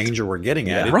that's the danger we're getting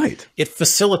at. It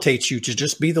facilitates you to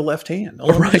just be the left hand.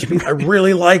 I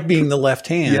really like being the left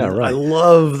hand. Yeah, right. I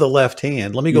love the left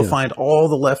hand. Let me go find all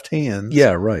the left hands.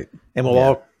 Yeah, right. And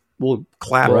we'll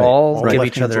clap. We'll all give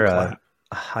each hands other will a clap.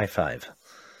 high five.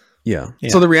 Yeah.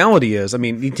 So the reality is, I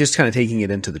mean, just kind of taking it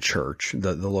into the church,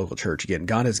 the local church again,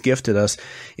 God has gifted us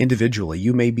individually.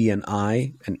 You may be an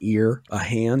eye, an ear, a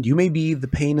hand. You may be the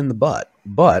pain in the butt,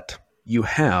 but you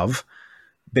have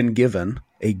been given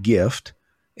a gift,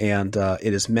 and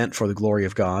it is meant for the glory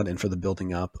of God and for the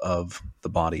building up of the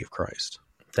body of Christ.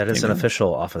 That is an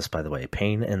official office, by the way.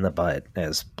 Pain in the butt,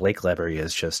 as Blake Levery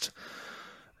is just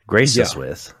graced us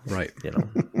with. Right.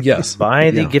 Yes.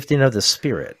 By the gifting of the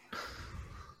Spirit.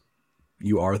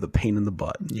 You are the pain in the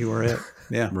butt. You are it.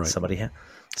 Yeah. Right. Somebody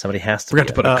has to. We're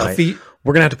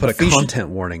going to put a content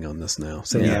warning on this now.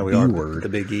 So we are the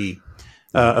big E.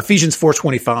 Ephesians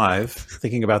 4:25,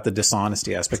 thinking about the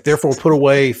dishonesty aspect. Therefore, put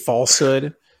away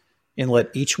falsehood and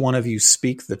let each one of you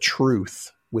speak the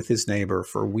truth with his neighbor,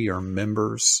 for we are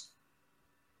members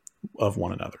of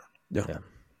one another.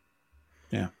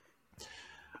 Yeah.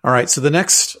 All right. So the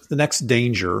next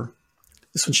danger.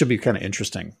 This one should be kind of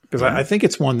interesting because I think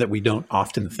it's one that we don't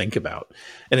often think about.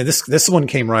 And this one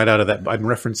came right out of that. I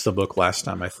referenced the book last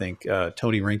time, I think,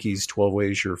 Tony Rinke's 12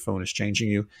 Ways Your Phone is Changing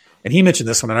You. And he mentioned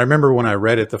this one. And I remember when I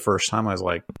read it the first time, I was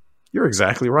like, you're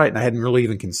exactly right. And I hadn't really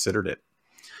even considered it.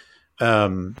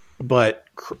 But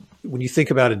when you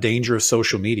think about a danger of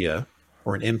social media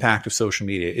or an impact of social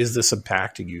media, is this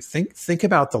impacting you? Think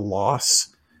about the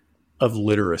loss of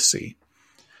literacy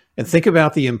and think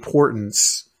about the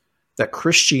importance that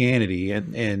Christianity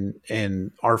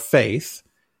and our faith,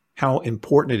 how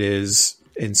important it is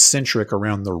and centric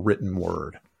around the written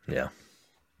word. Yeah.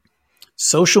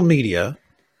 Social media,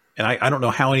 and I don't know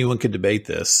how anyone could debate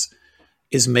this,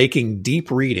 is making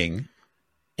deep reading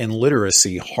and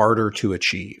literacy harder to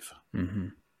achieve. Mm-hmm.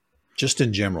 Just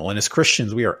in general. And as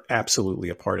Christians, we are absolutely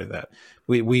a part of that.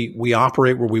 We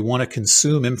operate where we want to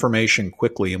consume information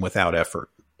quickly and without effort.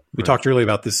 We talked earlier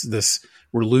about this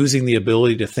we're losing the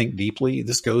ability to think deeply.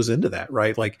 This goes into that,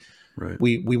 right? Like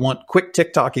we want quick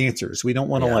TikTok answers. We don't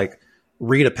want to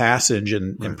read a passage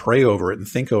and pray over it and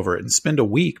think over it and spend a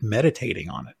week meditating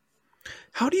on it.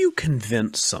 How do you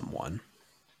convince someone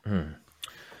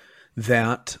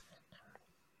that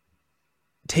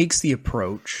takes the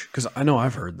approach, because I know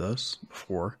I've heard this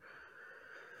before.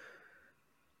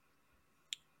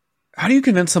 How do you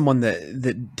convince someone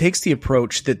that takes the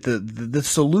approach that the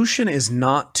solution is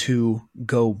not to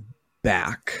go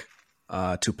back,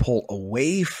 to pull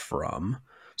away from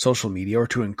social media or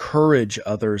to encourage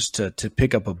others to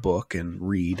pick up a book and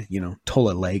read,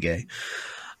 tolle lege,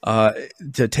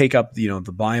 to take up,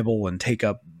 the Bible and take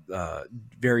up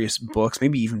various books,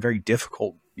 maybe even very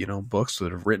difficult, books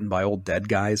that are written by old dead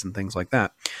guys and things like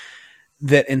that,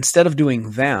 that instead of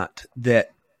doing that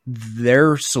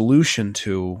their solution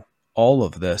to all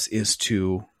of this is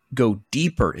to go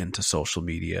deeper into social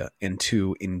media and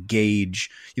to engage.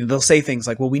 They'll say things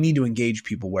like, well, we need to engage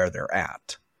people where they're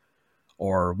at,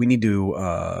 or we need to,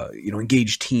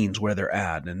 engage teens where they're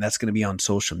at. And that's going to be on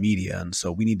social media. And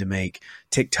so we need to make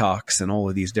TikToks and all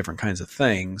of these different kinds of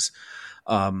things.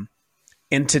 And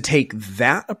to take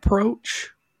that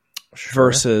approach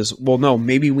versus, well, no,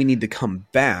 maybe we need to come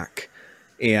back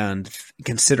and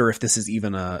consider if this is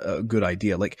even a good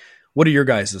idea. Like, what are your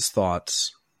guys'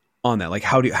 thoughts on that? Like,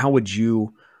 how would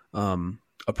you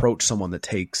approach someone that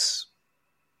takes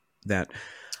that?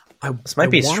 This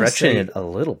might be stretching it a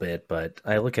little bit, but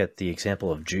I look at the example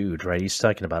of Jude, right? He's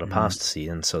talking about apostasy,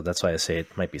 and so that's why I say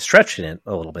it might be stretching it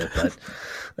a little bit. But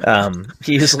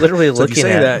he's literally looking if you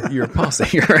say at that you're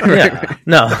apostate. Yeah,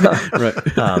 no,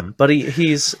 right. But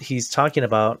he's talking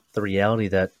about the reality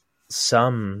that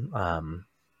some.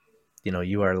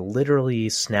 You are literally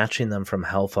snatching them from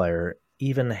hellfire,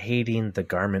 even hating the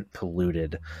garment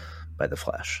polluted by the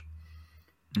flesh.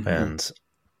 Mm-hmm. And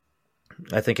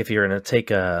I think if you're going to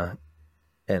take an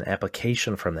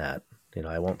application from that,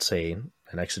 I won't say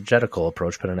an exegetical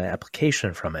approach, but an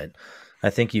application from it, I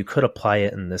think you could apply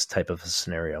it in this type of a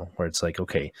scenario where it's like,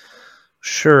 okay,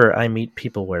 sure, I meet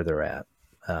people where they're at.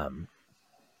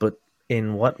 But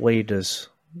in what way does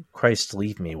Christ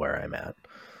leave me where I'm at?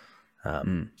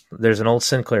 There's an old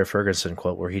Sinclair Ferguson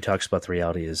quote where he talks about the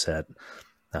reality is that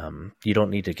you don't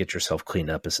need to get yourself cleaned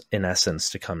up in essence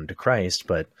to come to Christ,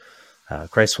 but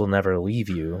Christ will never leave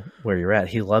you where you're at.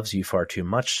 He loves you far too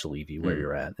much to leave you where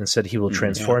you're at. Instead, he will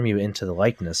transform you into the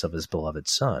likeness of his beloved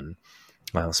Son.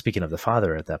 Well, speaking of the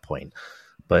Father at that point.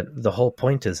 But the whole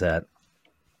point is that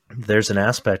there's an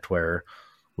aspect where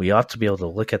we ought to be able to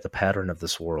look at the pattern of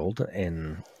this world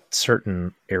in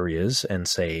certain areas and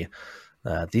say,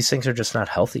 these things are just not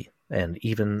healthy. And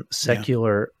even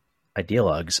secular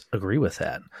ideologues agree with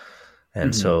that.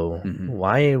 And so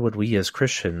why would we as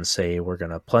Christians say we're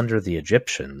going to plunder the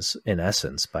Egyptians, in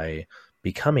essence, by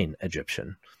becoming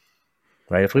Egyptian?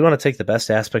 Right? If we want to take the best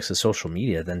aspects of social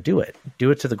media, then do it.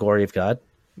 Do it to the glory of God.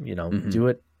 Do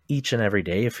it each and every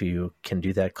day if you can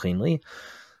do that cleanly.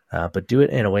 But do it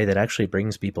in a way that actually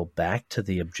brings people back to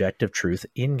the objective truth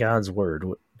in God's word.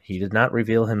 He did not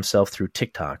reveal himself through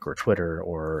TikTok or Twitter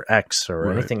or X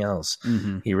or anything else.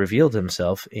 He revealed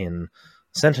himself in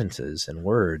sentences and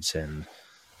words and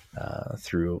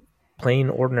through plain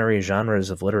ordinary genres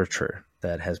of literature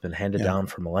that has been handed down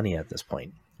for millennia at this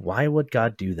point. Why would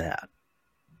God do that?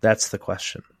 That's the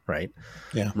question, right?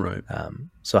 Yeah. Right.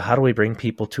 So how do we bring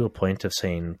people to a point of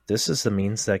saying, this is the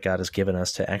means that God has given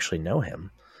us to actually know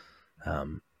him?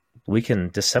 We can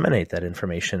disseminate that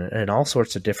information in all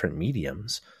sorts of different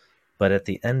mediums, but at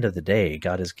the end of the day,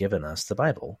 God has given us the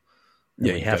Bible.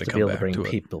 And we have to be able to bring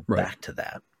people back to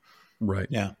that. Right.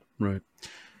 Yeah. Right.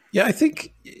 Yeah, I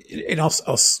think, and I'll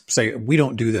say we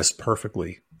don't do this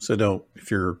perfectly. So if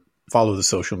you're follow the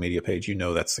social media page,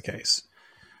 that's the case.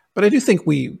 But I do think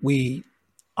we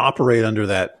operate under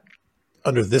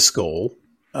this goal,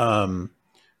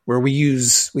 where we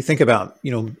think about,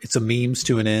 it's a means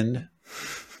to an end,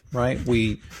 right?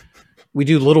 We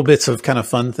do little bits of kind of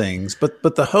fun things, but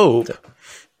the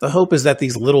hope is that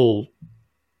these little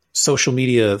social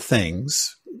media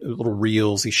things, little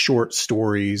reels, these short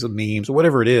stories, memes,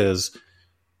 whatever it is,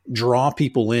 draw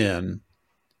people in,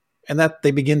 and that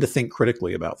they begin to think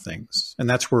critically about things. And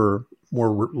that's where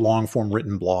more long form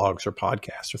written blogs or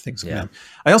podcasts or things come in.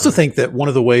 I also think that one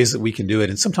of the ways that we can do it,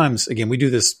 and sometimes, again, we do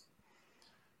this,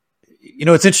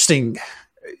 it's interesting.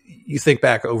 You think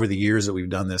back over the years that we've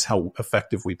done this, how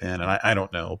effective we've been. And I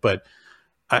don't know, but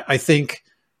I think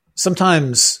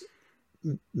sometimes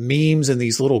memes and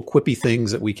these little quippy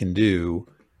things that we can do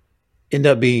end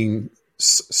up being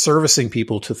servicing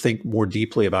people to think more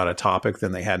deeply about a topic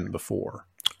than they hadn't before.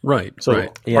 Right. So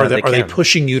right. Yeah, are they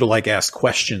pushing you to ask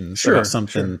questions about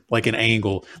something like an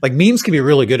angle? Like memes can be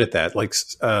really good at that. Like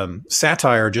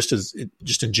satire, just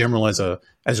in general as a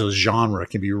genre,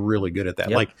 can be really good at that.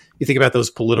 Yep. Like you think about those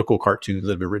political cartoons that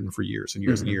have been written for years and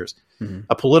years and years.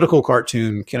 A political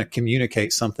cartoon can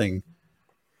communicate something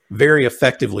very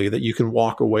effectively that you can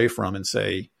walk away from and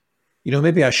say,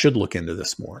 maybe I should look into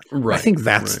this more. Right. I think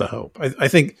that's the hope. I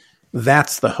think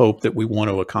that's the hope that we want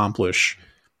to accomplish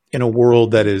in a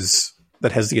world that has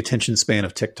the attention span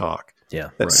of TikTok. Yeah.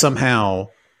 That somehow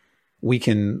we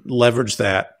can leverage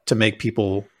that to make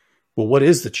people, well, what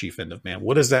is the chief end of man?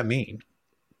 What does that mean?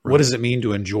 Right. What does it mean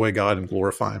to enjoy God and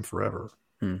glorify him forever?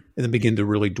 And then begin to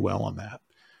really dwell on that.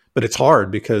 But it's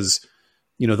hard because,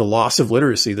 the loss of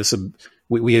literacy,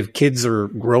 we have kids are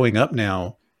growing up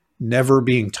now, never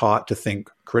being taught to think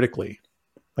critically.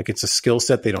 Like it's a skill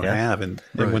set they don't have. And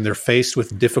when they're faced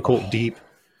with difficult, deep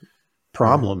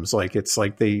problems, it's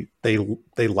like they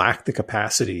lack the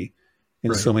capacity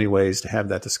in so many ways to have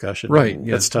that discussion. Right. And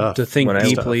yeah. that's tough. To think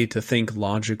deeply, to think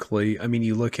logically. I mean,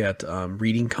 you look at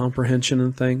reading comprehension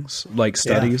and things like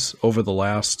studies over the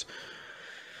last,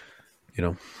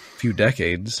 few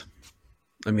decades.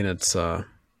 I mean, it's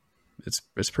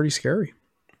pretty scary.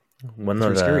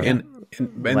 Pretty scary. And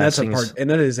that's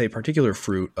that is a particular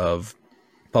fruit of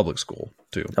public school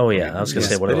too. Oh yeah. I was going to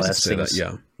say one of the last things.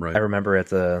 Yeah. Right. I remember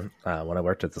at when I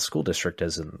worked at the school district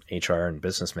as an HR and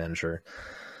business manager,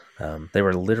 they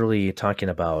were literally talking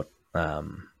about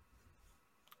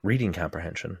reading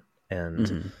comprehension,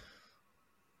 and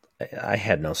I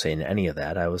had no say in any of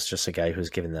that. I was just a guy who's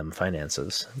giving them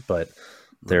finances, but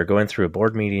they're going through a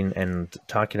board meeting and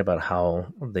talking about how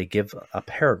they give a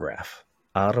paragraph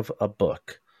out of a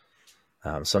book.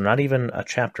 So not even a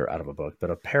chapter out of a book, but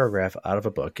a paragraph out of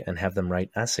a book, and have them write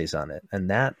essays on it.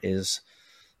 And that is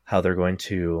how they're going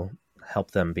to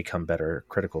help them become better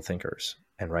critical thinkers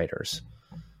and writers.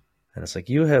 And it's like,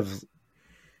 you have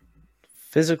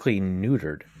physically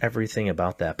neutered everything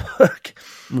about that book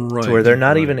to where they're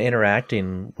not even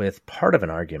interacting with part of an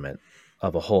argument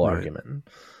of a whole argument.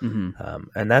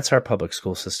 And that's our public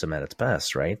school system at its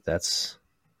best, right? That's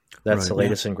the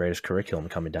latest and greatest curriculum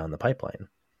coming down the pipeline.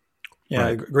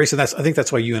 Yeah, Grayson, I think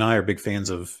that's why you and I are big fans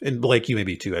of, and Blake, you may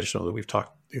be too. I just know that we've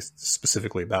talked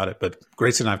specifically about it, but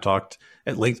Grayson and I have talked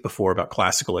at length before about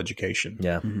classical education.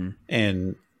 Yeah.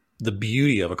 And the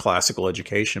beauty of a classical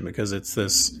education, because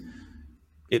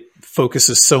it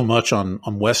focuses so much on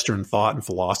Western thought and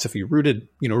philosophy, rooted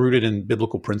in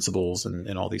biblical principles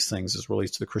and all these things as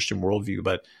relates to the Christian worldview.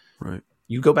 But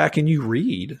you go back and you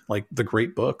read like the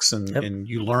great books, and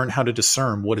you learn how to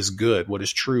discern what is good, what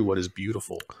is true, what is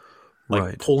beautiful,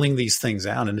 like pulling these things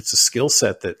out. And it's a skill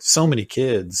set that so many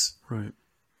kids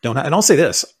don't have. And I'll say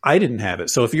this, I didn't have it.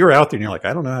 So if you're out there and you're like,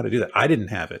 I don't know how to do that, I didn't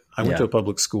have it. I went to a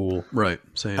public school.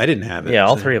 Same. I didn't have it. Yeah,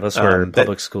 all three of us were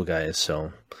public school guys,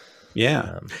 so...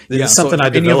 It's something I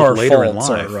developed later in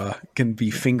life. Can be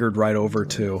fingered right over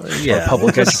to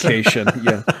public education.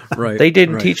 They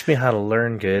didn't teach me how to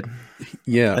learn good.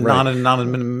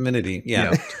 Anonymity.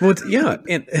 Well,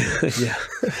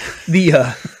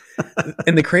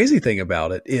 and the crazy thing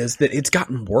about it is that it's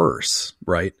gotten worse,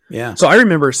 right? Yeah. So I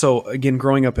remember, again,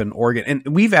 growing up in Oregon, and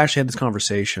we've actually had this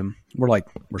conversation. We're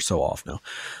so off now.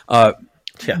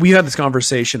 We had this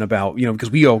conversation about, because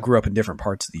we all grew up in different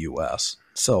parts of the U.S.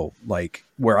 So, like,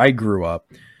 where I grew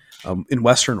up in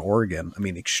Western Oregon, I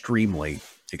mean, extremely,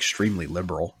 extremely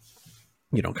liberal,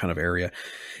 kind of area.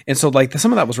 And so, like,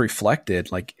 some of that was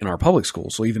reflected, like, in our public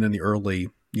schools. So even in the early,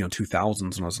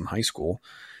 2000s when I was in high school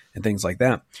and things like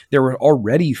that, there were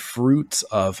already fruits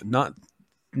of not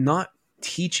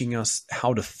teaching us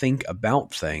how to think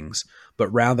about things, but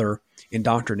rather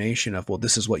indoctrination of, well,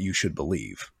 this is what you should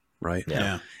believe. Right.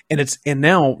 Yeah. And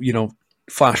now,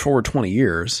 flash forward 20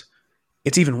 years,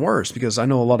 it's even worse, because I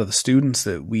know a lot of the students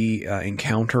that we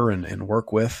encounter and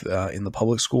work with in the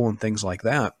public school and things like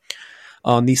that,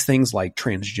 on these things like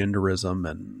transgenderism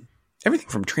and everything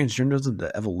from transgenderism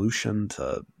to evolution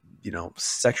to,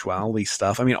 sexuality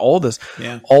stuff. I mean, all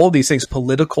of these things,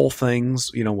 political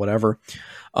things, whatever.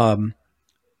 They're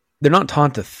not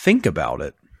taught to think about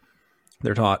it.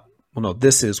 They're taught, well, no,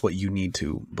 this is what you need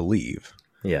to believe.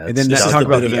 Yeah. And then talk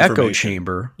about the echo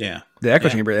chamber. Yeah. The echo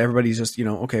chamber, everybody's just,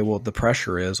 okay, well, the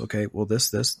pressure is, okay, well,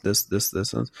 this. And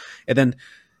then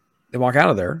they walk out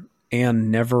of there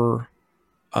and never,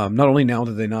 not only now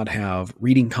do they not have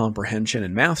reading comprehension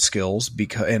and math skills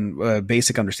and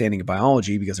basic understanding of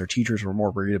biology, because their teachers were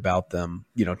more worried about them,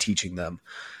 teaching them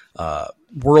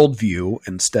worldview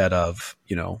instead of,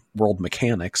 world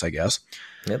mechanics, I guess.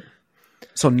 Yep.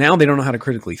 So now they don't know how to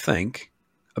critically think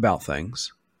about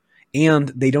things. And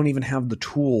they don't even have the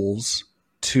tools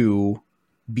to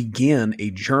begin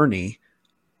a journey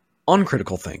on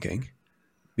critical thinking,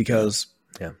 because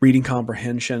reading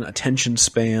comprehension, attention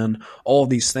span, all of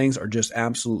these things are just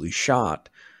absolutely shot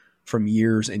from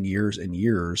years and years and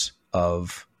years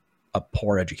of a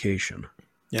poor education.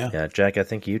 Yeah, Jack, I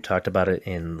think you talked about it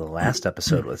in the last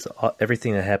episode with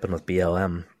everything that happened with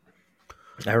BLM.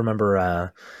 I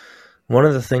remember one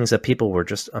of the things that people were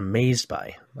just amazed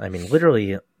by, I mean,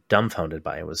 literally dumbfounded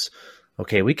by, was,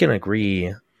 okay, we can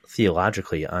agree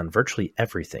theologically on virtually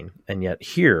everything, and yet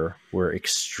here we're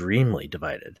extremely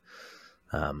divided.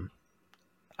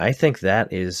 I think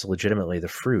that is legitimately the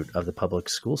fruit of the public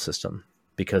school system,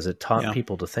 because it taught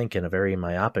people to think in a very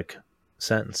myopic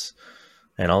sense,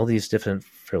 and all these different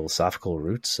philosophical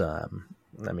roots. I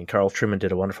mean, Carl Trueman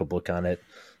did a wonderful book on it,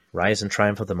 Rise and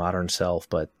Triumph of the Modern Self,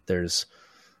 but there's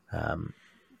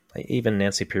even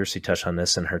Nancy Pearcey touched on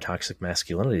this in her Toxic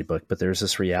Masculinity book, but there's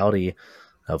this reality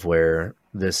of where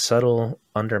this subtle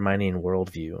undermining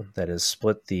worldview that has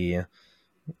split the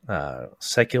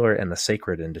secular and the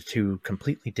sacred into two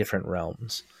completely different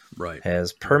realms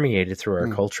has permeated through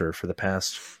our culture for the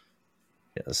past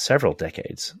several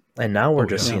decades. And now we're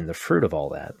just seeing the fruit of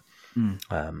all that.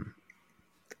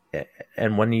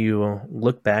 And when you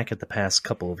look back at the past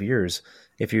couple of years,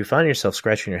 if you find yourself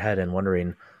scratching your head and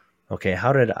wondering, okay,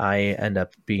 how did I end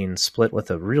up being split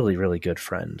with a really, really good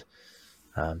friend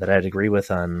that I'd agree with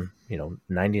on,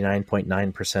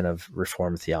 99.9% of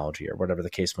Reformed theology, or whatever the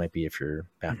case might be if you're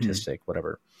Baptistic,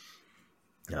 whatever.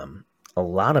 A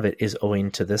lot of it is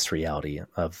owing to this reality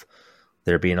of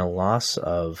there being a loss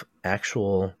of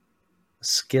actual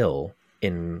skill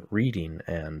in reading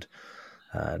and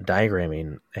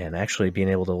diagramming, and actually being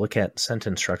able to look at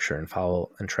sentence structure and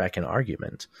follow and track an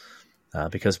argument.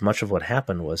 Because much of what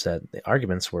happened was that the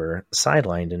arguments were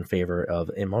sidelined in favor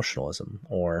of emotionalism,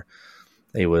 or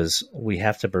it was, we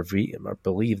have to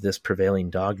believe this prevailing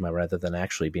dogma rather than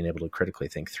actually being able to critically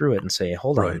think through it and say,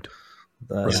 hold on,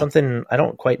 something, I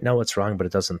don't quite know what's wrong, but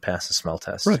it doesn't pass the smell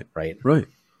test. Right.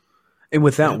 And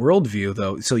with that worldview,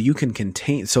 though, so you can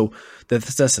contain, so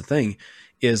that's the thing,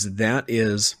 is that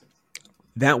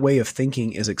way of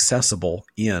thinking is accessible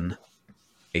in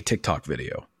a TikTok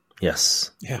video.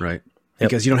 Yes. Yeah. Right.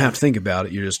 Because you don't have to think about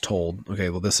it. You're just told, okay,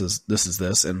 well, this is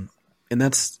this. And And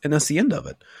that's the end of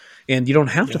it. And you don't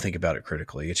have to think about it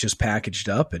critically. It's just packaged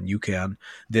up, and you can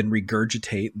then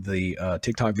regurgitate the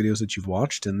TikTok videos that you've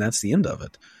watched, and that's the end of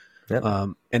it. Yep.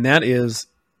 And that is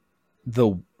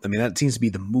that seems to be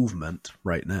the movement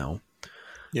right now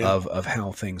of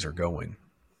how things are going.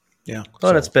 Yeah.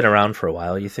 Well, it's been around for a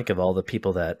while. You think of all the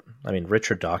people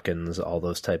Richard Dawkins, all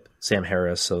those type, Sam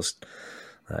Harris, those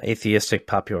atheistic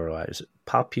popularizers.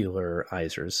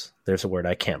 There's a word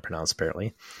I can't pronounce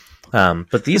apparently.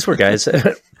 But these were guys,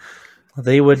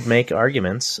 they would make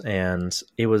arguments, and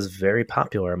it was very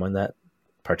popular among that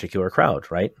particular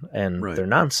crowd, right? And they're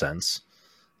nonsense.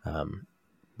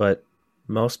 But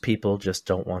most people just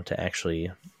don't want to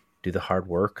actually do the hard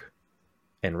work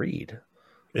and read.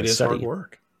 It is hard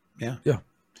work. Yeah. Yeah.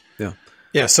 Yeah.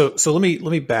 Yeah. So let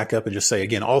me back up and just say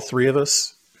again, all three of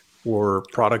us were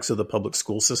products of the public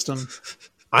school system.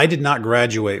 I did not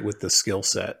graduate with the skill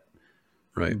set,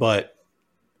 right? But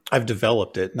I've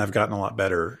developed it and I've gotten a lot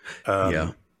better.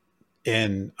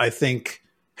 And I think,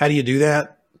 how do you do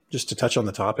that? Just to touch on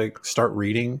the topic, start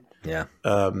reading. Yeah.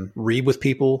 Read with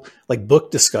people, like book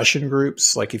discussion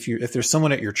groups. Like if there's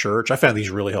someone at your church, I found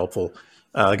these really helpful.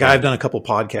 The guy I've done a couple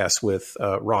podcasts with,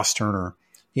 Ross Turner,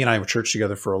 he and I were church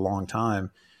together for a long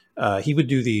time. He would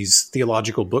do these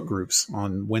theological book groups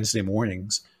on Wednesday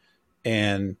mornings,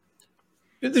 and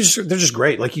they're just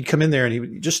great. Like you'd come in there and he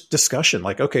would just discussion,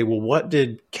 like, okay, well, what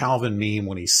did Calvin mean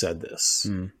when he said this?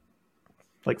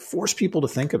 Like force people to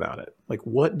think about it. Like,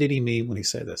 what did he mean when he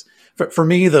said this? For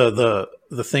me, the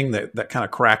thing that kind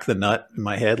of cracked the nut in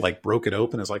my head, like broke it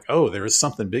open, is like, oh, there is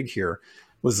something big here,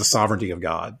 was the sovereignty of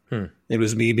God. It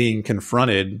was me being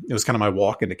confronted. It was kind of my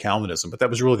walk into Calvinism, but that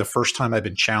was really the first time I've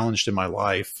been challenged in my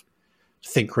life to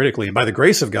think critically. And by the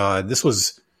grace of God, this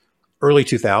was early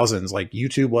 2000s. Like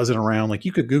YouTube wasn't around. Like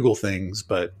you could Google things,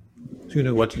 but who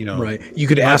knew what, Right. You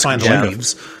could ask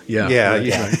Jeeves. Yeah.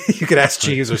 You could ask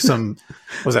Jeeves or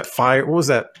what was that Fire? What was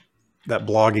that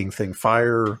blogging thing?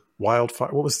 Wildfire.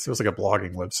 It was like a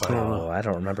blogging website. Oh, I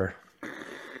don't remember.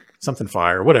 Something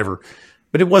Fire, whatever.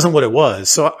 But it wasn't what it was.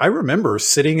 So I remember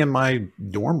sitting in my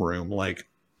dorm room, like,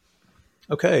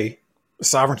 okay, the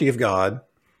sovereignty of God,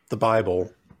 the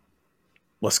Bible,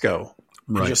 let's go.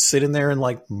 Right. And just sitting there and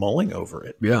like mulling over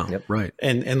it. Yeah. Yep. Right.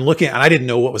 And looking, and I didn't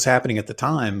know what was happening at the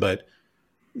time, but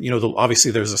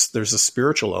obviously there's a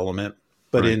spiritual element,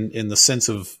 but in the sense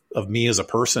of me as a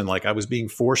person, like I was being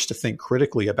forced to think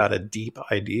critically about a deep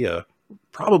idea,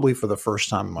 probably for the first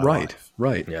time in my life.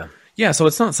 Right. Yeah. Yeah. So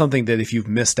it's not something that if you've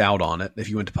missed out on it, if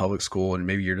you went to public school and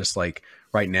maybe you're just like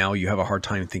right now, you have a hard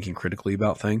time thinking critically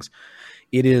about things.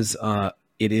 It is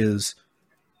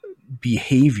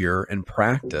behavior and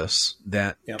practice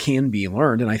that can be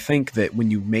learned. And I think that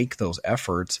when you make those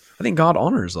efforts, I think God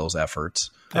honors those efforts.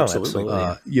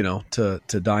 Absolutely.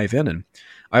 To dive in. And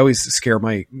I always scare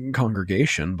my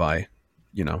congregation by,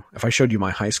 if I showed you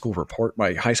my high school report,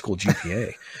 my high school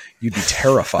GPA, you'd be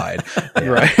terrified.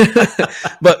 Right.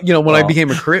 But when I became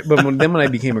when I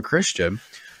became a Christian,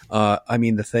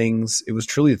 it was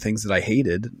truly the things that I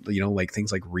hated, like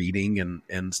things like reading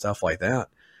and stuff like that,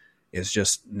 is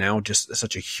just now just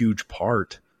such a huge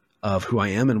part of who I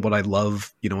am and what I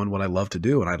love, and what I love to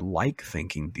do. And I like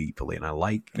thinking deeply, and I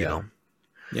like,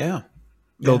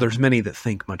 though there's many that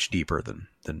think much deeper than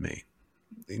me,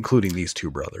 including these two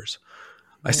brothers.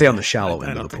 I stay on the shallow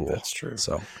end of the pool. That's true.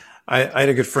 So I had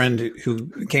a good friend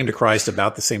who came to Christ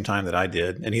about the same time that I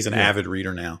did, and he's an avid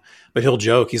reader now. But he'll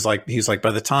joke. He's like,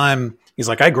 by the time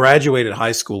I graduated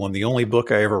high school, and the only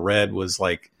book I ever read was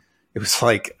I'm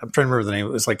trying to remember the name.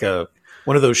 It was like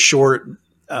one of those short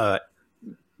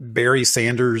Barry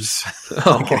Sanders,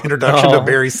 introduction to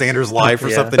Barry Sanders' life or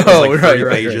something. It was 30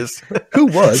 pages. Right. Who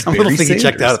was some little thing he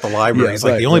checked out at the library? It's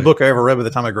the only book I ever read by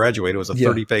the time I graduated was a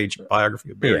 30-page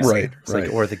biography of Barry Sanders. Right.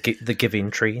 Or the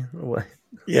Giving Tree.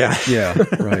 Yeah.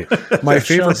 Right. My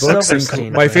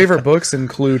favorite books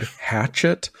include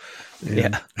Hatchet.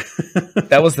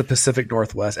 That was the Pacific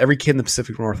Northwest. Every kid in the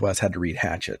Pacific Northwest had to read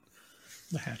Hatchet.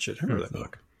 The Hatchet. I remember that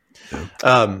book.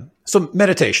 So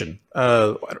meditation.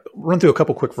 Run through a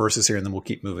couple quick verses here, and then we'll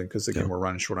keep moving because again we're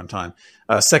running short on time.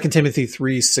 2 Timothy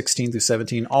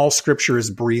 3:16-17. All Scripture is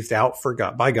breathed out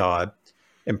by God,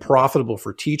 and profitable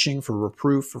for teaching, for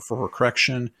reproof, for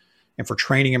correction, and for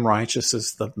training in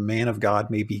righteousness. The man of God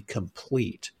may be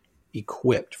complete,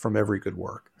 equipped from every good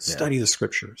work. Study the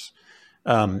Scriptures.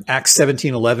 Acts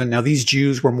 17:11. Now these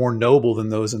Jews were more noble than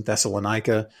those in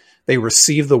Thessalonica. They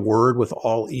received the word with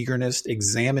all eagerness,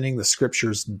 examining the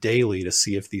Scriptures daily to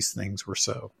see if these things were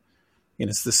so. And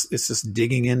it's this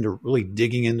digging into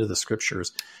the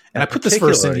Scriptures. And I put this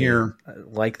verse in here. I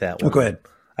like that one. Oh, go ahead.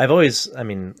 I've always, I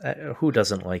mean, who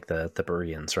doesn't like the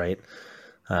Bereans, right?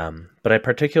 But I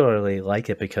particularly like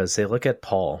it because they look at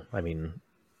Paul. I mean,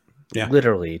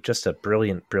 literally just a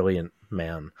brilliant, brilliant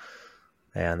man.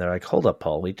 And they're like, hold up,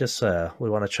 Paul, we just, we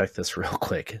want to check this real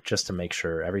quick just to make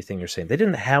sure everything you're saying. They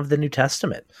didn't have the New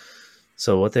Testament.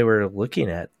 So what they were looking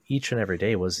at each and every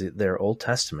day was their Old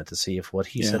Testament to see if what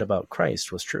he said about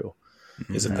Christ was true.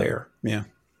 Is it there? Yeah.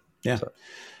 Yeah. So,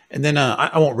 and then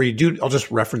I won't read, I'll just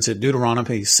reference it.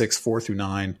 Deuteronomy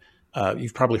 6:4-9.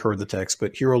 You've probably heard the text,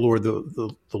 but hear, O Lord,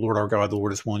 the Lord our God, the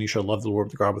Lord is one. You shall love the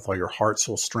Lord God with all your heart,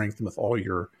 soul, strength, and with all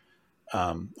your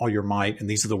might. And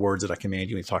these are the words that I command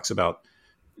you. He talks about,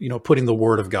 putting the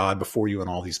word of God before you in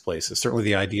all these places. Certainly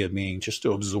the idea being just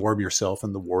to absorb yourself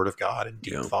in the word of God and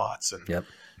deep thoughts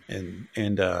and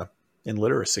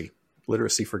literacy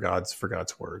for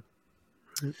God's word.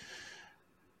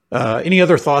 Any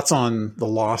other thoughts on the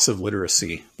loss of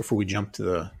literacy before we jump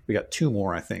to we got two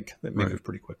more, I think, that may move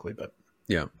pretty quickly, but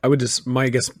yeah, I would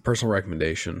my personal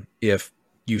recommendation, if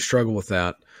you struggle with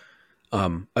that,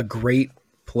 a great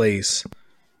place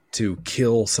to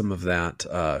kill some of that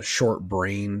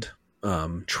short-brained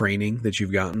training that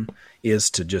you've gotten is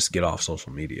to just get off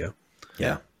social media.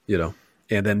 Yeah.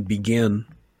 And then begin,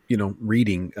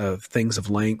 reading things of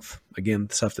length. Again,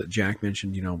 stuff that Jack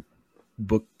mentioned,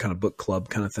 book club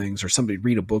kind of things, or somebody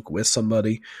read a book with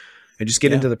somebody and just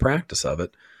get into the practice of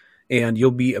it. And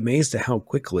you'll be amazed at how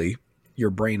quickly your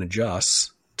brain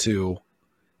adjusts to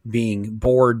being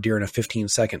bored during a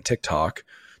 15-second TikTok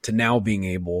to now being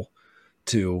able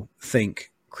to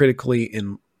think critically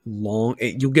and long.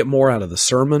 You'll get more out of the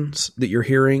sermons that you're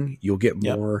hearing. You'll get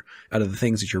more out of the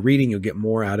things that you're reading. You'll get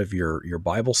more out of your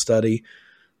Bible study.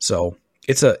 So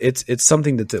it's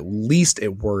something that's at least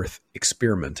worth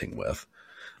experimenting with.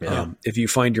 Yeah. If you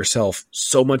find yourself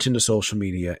so much into social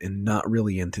media and not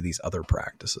really into these other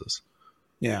practices.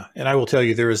 Yeah. And I will tell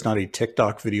you, there is not a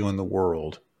TikTok video in the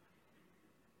world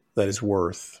that is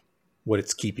worth what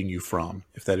it's keeping you from,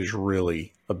 if that is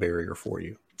really a barrier for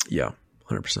you. Yeah,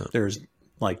 100%. There's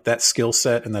like that skill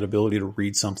set and that ability to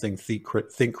read something, think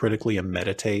critically, and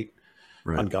meditate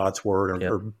on God's word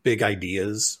or big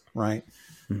ideas, right?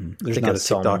 Mm-hmm. There's not a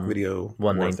TikTok video.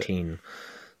 119.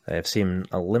 I have seen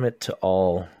a limit to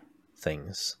all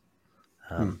things.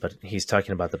 But he's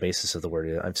talking about the basis of the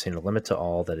word. I've seen a limit to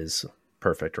all that is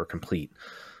perfect or complete.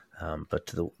 But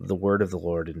the word of the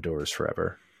Lord endures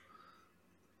forever.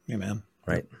 Amen.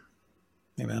 Right.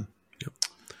 Amen. Yep.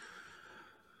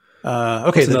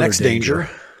 Okay, the next danger.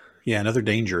 Yeah, another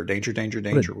danger. Danger.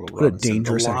 What a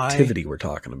dangerous activity we're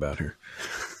talking about here.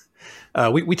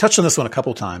 We touched on this one a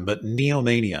couple times, but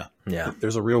neomania. Yeah.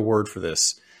 There's a real word for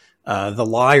this. The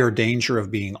lie or danger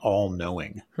of being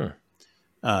all-knowing.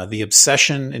 The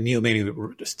obsession, and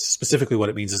neomania, specifically what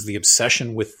it means is the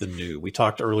obsession with the new. We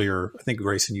talked earlier, I think,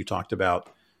 Grayson, you talked about,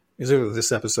 is it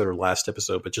this episode or last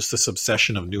episode, but just this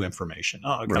obsession of new information.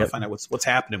 Oh, I got to find out what's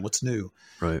happening, what's new.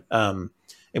 Right.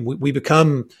 And we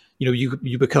become,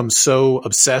 you become so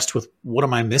obsessed with what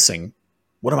am I missing?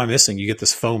 What am I missing? You get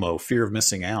this FOMO, fear of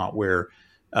missing out, where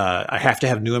I have to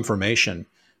have new information.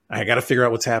 I got to figure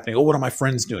out what's happening. Oh, what are my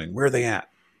friends doing? Where are they at?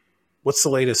 What's the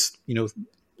latest,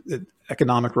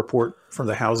 economic report from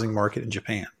the housing market in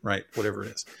Japan, right? Whatever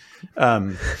it is.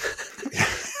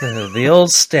 The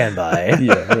old standby.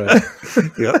 Yeah, right.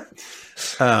 Yep.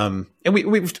 And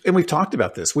we've talked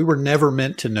about this. We were never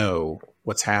meant to know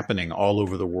what's happening all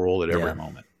over the world at every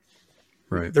moment.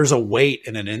 Right. There's a weight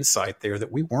and an insight there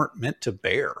that we weren't meant to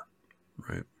bear.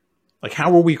 Right. Like,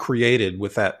 how were we created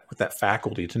with that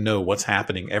faculty to know what's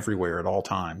happening everywhere at all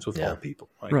times with all people?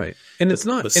 Right. And it's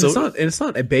not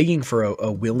a begging for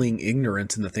a willing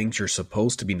ignorance in the things you're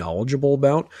supposed to be knowledgeable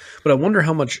about. But I wonder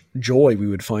how much joy we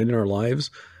would find in our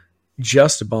lives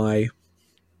just by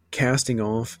casting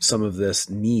off some of this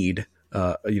need,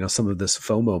 some of this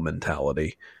FOMO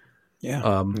mentality. Yeah.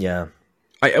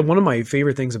 One of my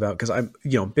favorite things about, because I'm,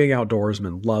 big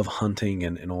outdoorsman, love hunting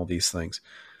and all these things.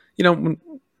 When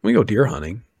we go deer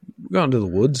hunting, we go out into the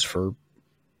woods for,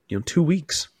 2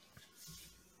 weeks.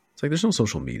 It's like, there's no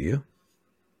social media.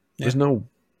 There's no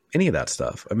any of that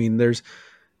stuff. I mean,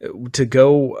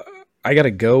 I got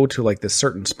to go to like this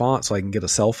certain spot so I can get a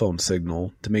cell phone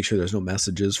signal to make sure there's no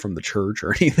messages from the church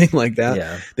or anything like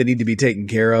that that need to be taken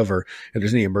care of, or if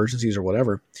there's any emergencies or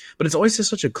whatever. But it's always just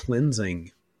such a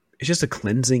cleansing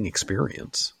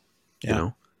experience.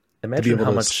 Imagine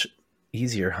how much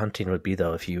easier hunting would be,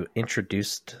 though, if you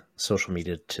introduced social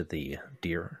media to the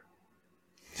deer.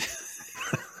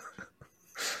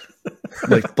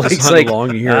 Blake's like,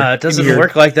 along, it doesn't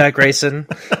work like that, Grayson.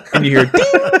 And you hear, ding,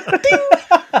 ding.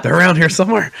 They're around here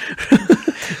somewhere.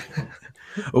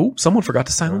 Oh, oh, someone forgot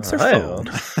to silence their phone.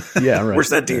 Yeah, right. Where's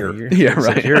that deer? Yeah,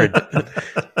 right.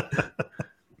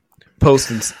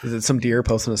 Some deer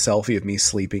posting a selfie of me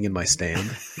sleeping in my stand.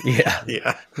 Yeah.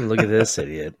 Yeah. Look at this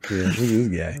idiot. Yeah, look at this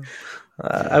guy.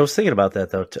 I was thinking about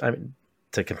that, though.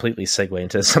 To completely segue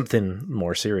into something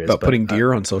more serious. About putting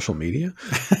deer on social media?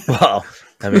 Well,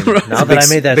 I mean, now that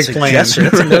I made that suggestion,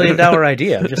 it's $1 million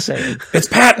idea. I'm just saying. It's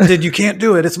patented. You can't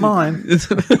do it. It's mine.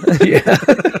 Yeah.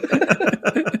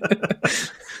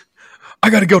 I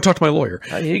got to go talk to my lawyer.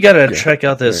 You got to check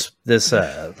out this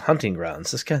hunting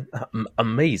grounds. This guy,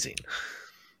 amazing.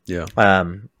 Yeah.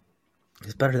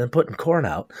 It's better than putting corn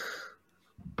out.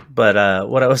 But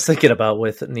what I was thinking about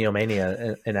with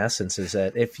Neomania, in essence, is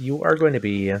that if you are going to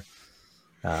be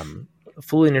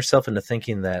fooling yourself into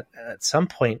thinking that at some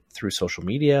point through social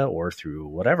media or through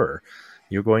whatever,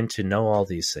 you're going to know all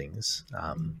these things,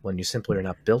 when you simply are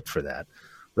not built for that,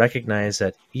 recognize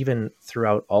that even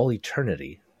throughout all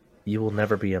eternity, you will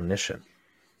never be omniscient.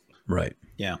 Right.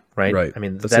 Yeah. Right? Right. I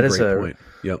mean, that's that a is great a point.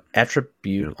 Yep.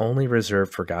 attribute only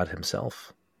reserved for God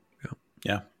himself. Yep.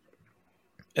 Yeah.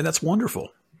 And that's wonderful.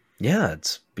 Yeah,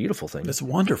 it's a beautiful thing. It's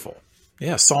wonderful.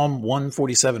 Yeah. Psalm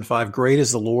 147:5, great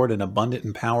is the Lord and abundant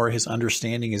in power. His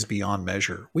understanding is beyond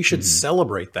measure. We should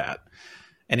celebrate that.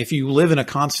 And if you live in a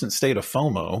constant state of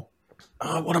FOMO,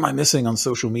 what am I missing on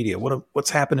social media? What's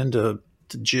happening to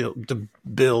Jill, to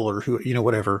Bill, or who,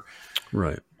 whatever.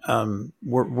 Right.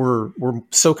 We're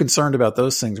so concerned about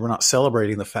those things. We're not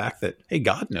celebrating the fact that, hey,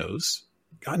 God knows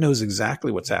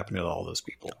exactly what's happening to all those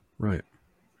people. Right.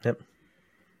 Yep.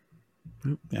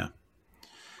 Yeah.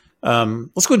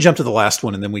 Let's go jump to the last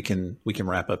one, and then we can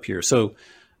wrap up here. So,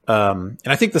 and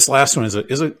I think this last one is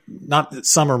a not that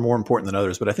some are more important than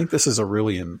others, but I think this is a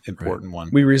really important one.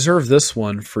 We reserve this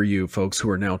one for you folks who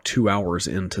are now 2 hours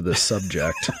into this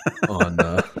subject on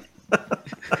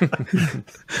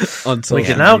social We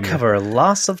can now media. cover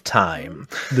loss of time.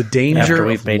 The danger After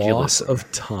we've of made you loss listen.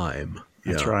 of time.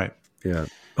 That's Yeah. right. Yeah.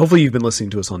 Hopefully you've been listening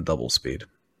to us on double speed.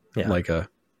 Yeah. Like a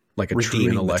true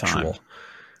Redeeming the intellectual. time.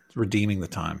 Redeeming the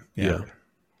time. Yeah.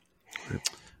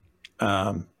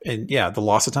 Yeah. And the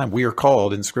loss of time. We are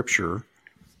called in Scripture.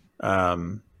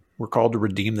 We're called to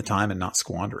redeem the time and not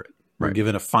squander it. We're Right.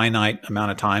 given a finite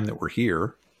amount of time that we're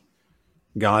here.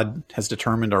 God has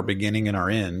determined our beginning and our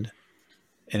end.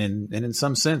 And in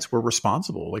some sense, we're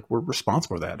responsible. Like, we're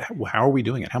responsible for that. How are we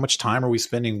doing it? How much time are we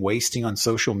spending wasting on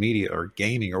social media or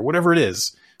gaming or whatever it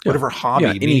is? Whatever hobby,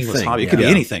 meaningless anything. hobby. It could be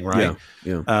anything, right?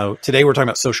 Yeah. Today we're talking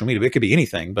about social media, but it could be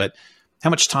anything. But how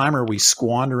much time are we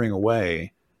squandering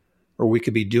away? Or we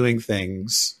could be doing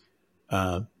things,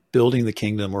 building the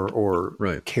kingdom or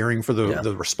Right. caring for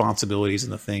the responsibilities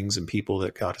and the things and people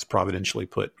that God has providentially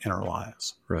put in our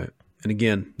lives. Right. And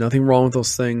again, nothing wrong with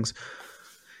those things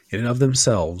in and of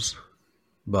themselves,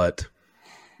 but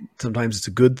sometimes it's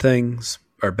good things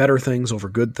or better things over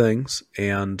good things.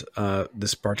 And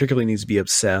this particularly needs to be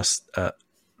observed.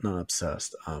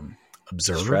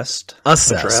 Stressed?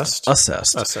 Assessed.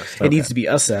 Okay. It needs to be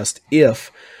assessed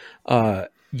if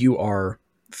you are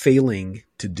failing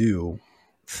to do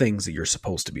things that you're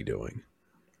supposed to be doing.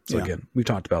 So again, we've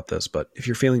talked about this, but if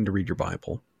you're failing to read your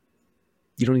Bible,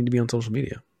 you don't need to be on social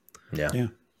media. Yeah.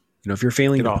 If you're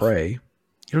failing Get to off. pray, you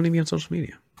don't need to be on social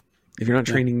media. If you're not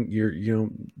training, you're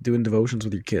doing devotions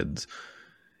with your kids.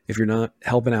 If you're not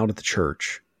helping out at the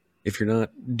church, if you're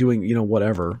not doing,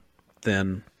 whatever,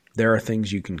 then there are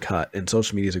things you can cut. And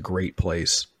social media is a great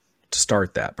place to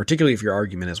start that, particularly if your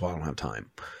argument is, well, I don't have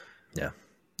time. Yeah.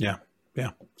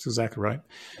 That's exactly right.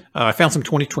 I found some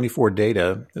 2024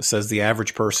 data that says the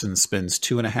average person spends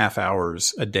 2.5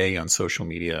 hours a day on social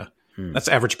media. That's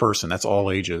average person. That's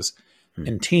all ages.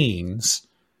 And teens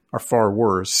are far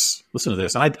worse. Listen to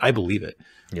this. And I believe it.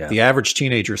 Yeah. The average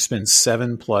teenager spends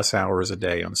 7+ hours a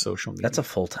day on social media. That's a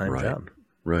full-time job.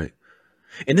 Right.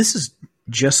 And this is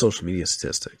just social media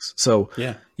statistics. So,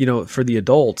 Yeah. for the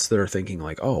adults that are thinking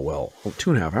like, oh, well,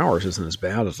 2.5 hours isn't as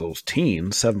bad as those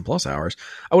teens, 7+ hours.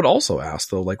 I would also ask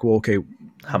though, like, well, okay,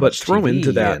 How but much throw TV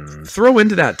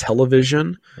into that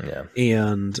television Yeah.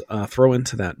 and throw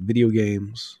into that video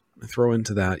games, throw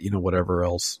into that, whatever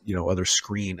else, other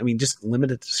screen. I mean, just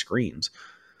limit it to screens,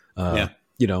 and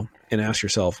ask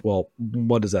yourself, well,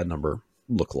 what does that number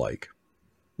look like?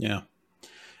 Yeah.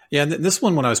 Yeah. And this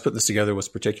one, when I was putting this together, was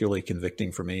particularly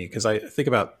convicting for me because I think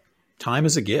about time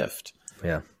as a gift.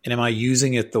 Yeah. And am I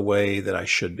using it the way that I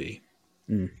should be?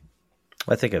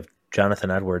 I think of Jonathan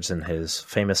Edwards and his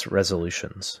famous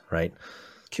resolutions, right?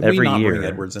 Can Every we not year. bring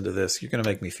Edwards into this? You're going to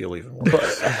make me feel even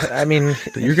worse. I mean,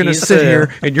 You're going to sit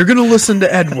here and you're going to listen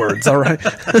to Edwards. All right.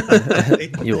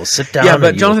 You will sit down. Yeah, but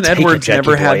and you Jonathan will take Edwards it, Jackie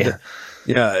never had boy. to,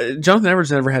 Yeah, Jonathan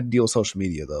Edwards never had to deal with social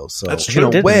media though, so That's true.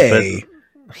 in a way,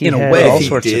 he had all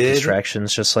sorts of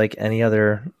distractions, just like any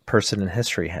other person in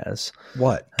history has.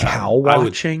 What, cow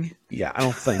watching? Yeah, I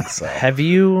don't think so. Have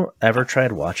you ever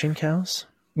tried watching cows?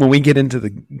 When we get into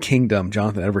the kingdom,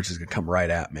 Jonathan Edwards is going to come right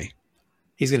at me.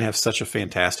 He's going to have such a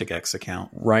fantastic X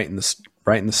account. Right in the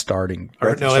starting.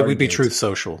 Or, no, it would be Truth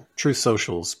Social. Truth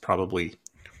Social's probably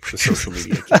the social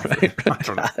media account. Right. I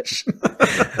don't know.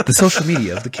 The social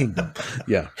media of the kingdom.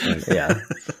 Yeah. Right. Yeah.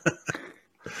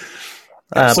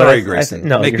 Sorry, Grayson.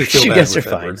 No, make me feel you bad guys are with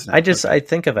fine. Edwards now. I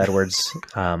think of Edwards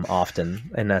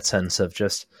often in that sense of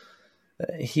just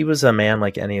he was a man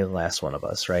like any last one of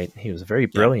us, right? He was a very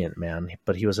brilliant man,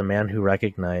 but he was a man who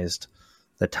recognized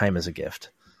that time is a gift.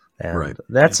 And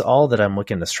that's all that I'm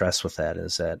looking to stress with that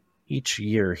is that each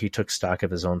year he took stock of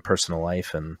his own personal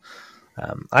life. And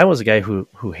I was a guy who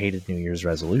hated New Year's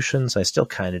resolutions. I still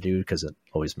kind of do because it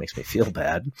always makes me feel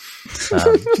bad.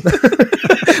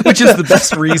 Which is the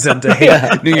best reason to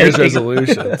hate New Year's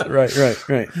resolutions. Right.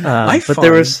 I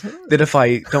find that if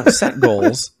I don't set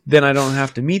goals, then I don't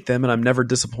have to meet them and I'm never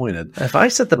disappointed. If I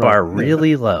set the bar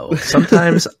really low,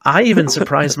 sometimes I even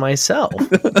surprise myself.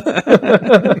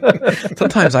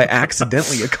 Sometimes I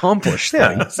accidentally accomplish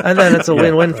things. And then it's a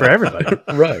win-win for everybody.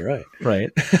 Right.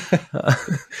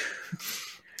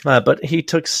 But he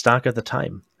took stock of the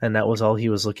time, and that was all he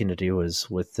was looking to do was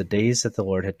with the days that the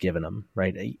Lord had given him,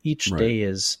 right? Each day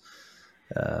is,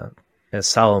 as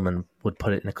Solomon would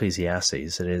put it in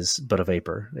Ecclesiastes, it is but a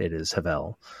vapor. It is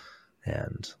Havel.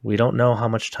 And we don't know how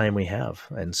much time we have.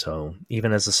 And so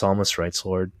even as the psalmist writes,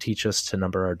 Lord, teach us to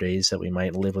number our days that we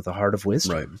might live with a heart of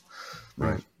wisdom.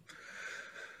 Right.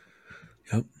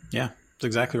 Yep. Yeah, that's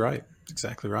exactly right.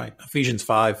 Exactly right. Ephesians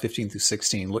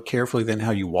 5:15-16. Look carefully then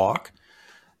how you walk,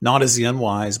 not as the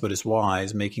unwise, but as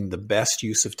wise, making the best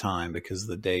use of time because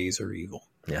the days are evil.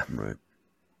 Yeah. Right.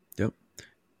 Yep.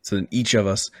 So then each of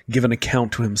us give an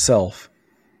account to himself.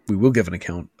 We will give an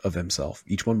account of himself.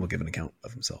 Each one will give an account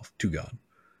of himself to God.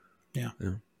 Yeah.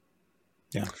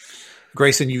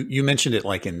 Grayson, you mentioned it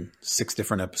like in 6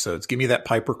 different episodes. Give me that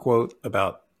Piper quote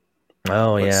about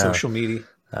social media.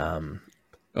 I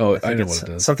know what it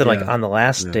does. Something like on the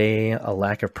last day, a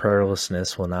lack of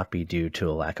prayerlessness will not be due to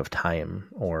a lack of time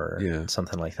or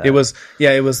something like that. It was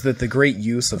that the great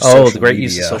use of social media.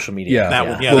 Use of social media.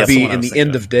 Will be in the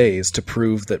end of days to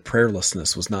prove that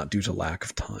prayerlessness was not due to lack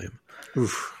of time.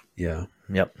 Oof. Yeah.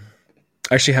 Yep.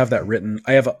 I actually have that written.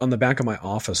 I have on the back of my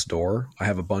office door, I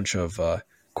have a bunch of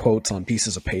quotes on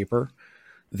pieces of paper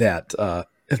that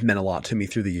have meant a lot to me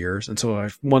through the years. And so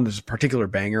if one is a particular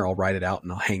banger, I'll write it out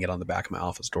and I'll hang it on the back of my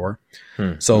office door.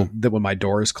 So that when my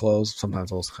door is closed,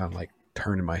 sometimes I'll just kind of like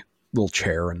turn in my little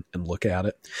chair and look at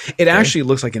it. It actually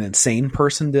looks like an insane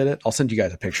person did it. I'll send you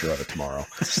guys a picture of it tomorrow.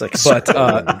 It's like,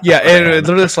 and it's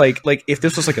just like if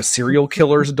this was like a serial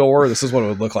killer's door, this is what it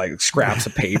would look like. Scraps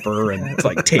of paper and it's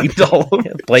like taped all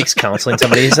over. Blake's counseling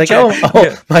somebody. He's like,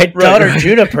 my daughter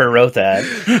Juniper wrote that.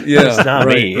 Yeah, it's not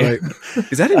me. Right.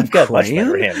 Is that in I've got much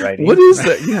crayon? better handwriting. What is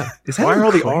that? Yeah. Is that Why are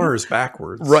all the crayon? R's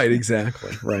backwards? Right,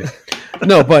 exactly. Right.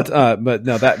 No, but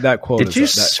no, that quote. Did you that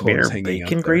smear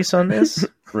bacon grease on this?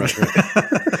 Right.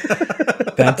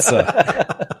 That's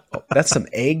some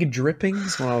egg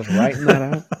drippings when I was writing that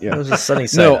out. Yeah, it was a sunny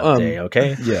side up day.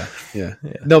 Okay. Yeah.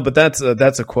 No, but that's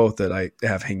a quote that I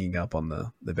have hanging up on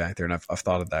the back there, and I've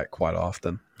thought of that quite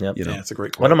often. Yep. You know? It's a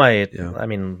great quote. One of my,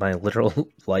 my literal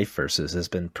life verses has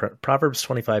been Proverbs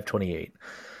 25:28.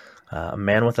 A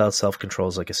man without self-control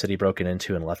is like a city broken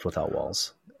into and left without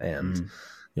walls. And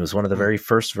it was one of the very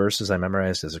first verses I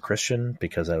memorized as a Christian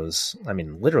because I was,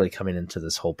 literally coming into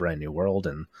this whole brand new world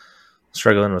and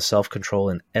struggling with self-control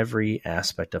in every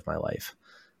aspect of my life.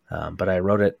 But I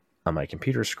wrote it on my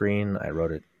computer screen. I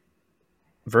wrote it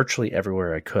virtually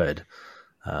everywhere I could.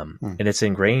 And it's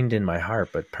ingrained in my heart,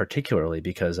 but particularly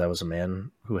because I was a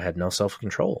man who had no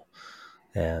self-control.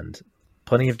 And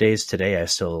plenty of days today, I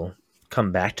still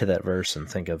come back to that verse and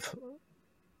think of,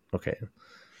 okay,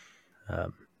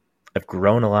 I've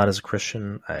grown a lot as a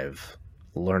Christian. I've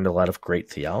learned a lot of great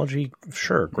theology.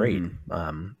 Sure, great.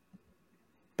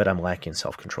 But I'm lacking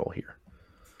self-control here.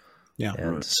 Yeah.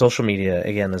 And social media,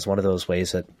 again, is one of those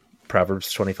ways that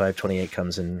Proverbs 25:28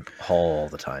 comes in all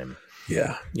the time.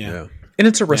 Yeah. And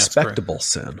it's a respectable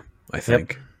sin, I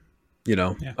think.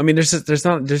 Yep. There's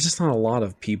just not a lot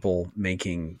of people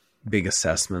making big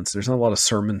assessments. There's not a lot of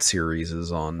sermon series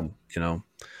on,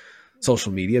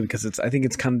 social media because I think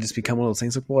it's kind of just become one of those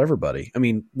things like, well, everybody.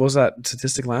 What was that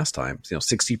statistic last time?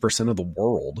 60% of the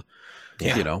world,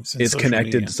 is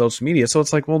connected to social media. So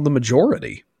it's like, well, the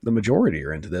majority the majority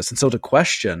are into this. And so to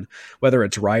question whether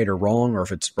it's right or wrong, or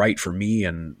if it's right for me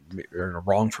and or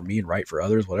wrong for me and right for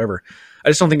others, whatever, I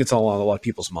just don't think it's all on a lot of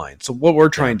people's minds. So what we're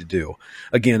trying to do,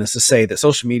 again, is to say that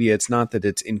social media, it's not that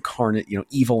it's incarnate,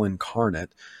 evil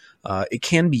incarnate. It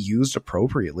can be used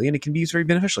appropriately, and it can be used very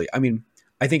beneficially. I mean,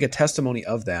 I think a testimony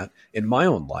of that in my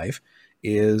own life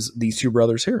is these two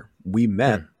brothers here. We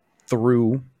met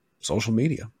through social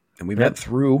media, and we met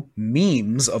through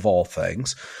memes of all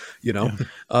things, and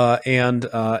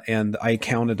I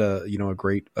counted a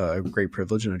great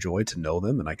privilege and a joy to know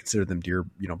them. And I consider them dear,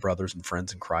 brothers and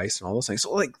friends in Christ and all those things.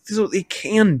 So it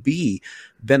can be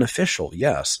beneficial.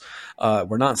 Yes.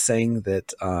 We're not saying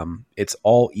that, it's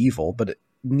all evil, but it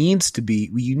needs to be,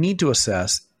 you need to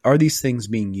assess, are these things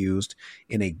being used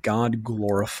in a God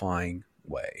glorifying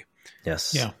way?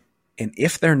 Yes. Yeah. And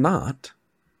if they're not,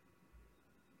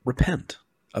 repent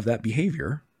of that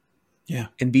behavior. Yeah.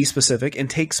 And be specific and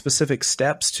take specific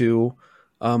steps to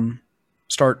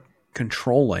start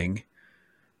controlling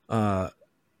some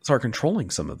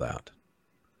of that.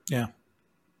 Yeah.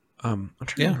 I'm trying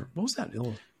to remember, what was that?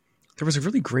 There was a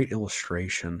really great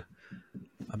illustration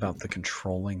about the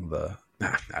controlling the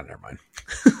never mind.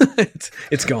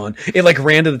 it's gone. It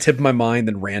ran to the tip of my mind,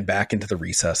 then ran back into the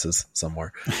recesses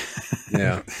somewhere.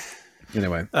 Yeah.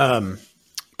 Anyway,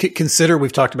 consider,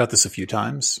 we've talked about this a few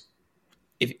times.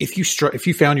 If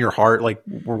you found your heart, like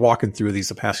we're walking through these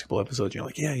the past couple episodes, you're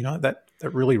like, yeah, that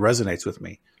really resonates with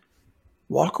me.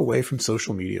 Walk away from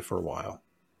social media for a while.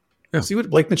 Yeah. See what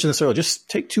Blake mentioned this earlier. Just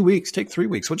take 2 weeks, take 3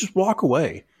 weeks. Well, just walk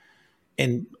away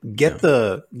and get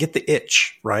the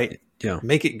itch, right? Yeah.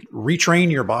 Make it, retrain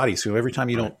your body. So every time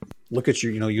you don't look at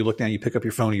your, you look down, you pick up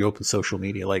your phone, you open social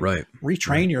media,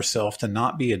 retrain yourself to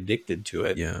not be addicted to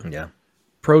it. Yeah. Yeah.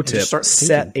 Pro tip,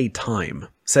 set a time,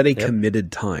 set a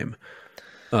committed time.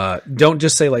 Don't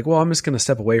just say well, I'm just going to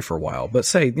step away for a while, but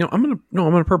say, I'm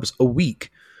going to purpose a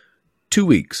week, 2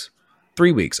 weeks,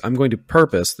 3 weeks. I'm going to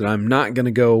purpose that I'm not going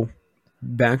to go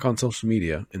back on social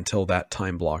media until that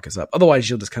time block is up. Otherwise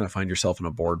you'll just kind of find yourself in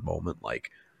a bored moment.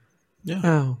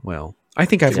 Oh, well, I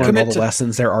think I've learned all the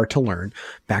lessons there are to learn.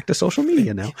 Back to social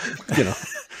media now.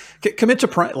 Commit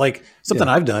to something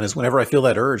I've done is whenever I feel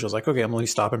that urge, I was like, okay, I'm going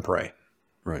to stop and pray.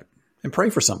 Right. And pray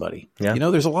for somebody. Yeah.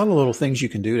 There's a lot of little things you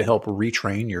can do to help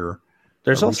retrain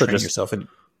yourself. And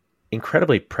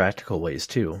incredibly practical ways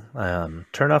too.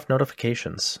 Turn off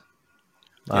notifications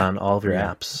on all of your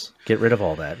apps. Get rid of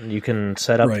all that. And you can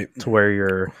set up to where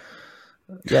you're,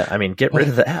 get rid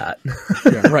of that.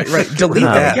 Right. Delete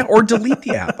that. Yeah, or delete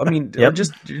the app. Or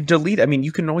just delete.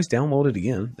 You can always download it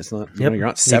again. It's not, you're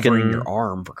not severing your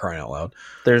arm, for crying out loud.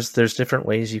 There's different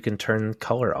ways you can turn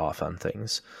color off on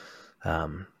things.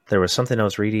 There was something I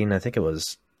was reading, I think it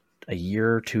was a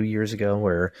year or 2 years ago,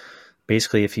 where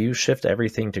basically if you shift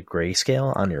everything to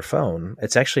grayscale on your phone,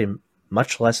 it's actually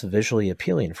much less visually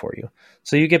appealing for you.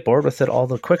 So you get bored with it all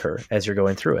the quicker as you're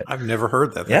going through it. I've never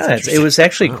heard that. It was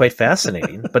actually quite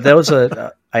fascinating. But that was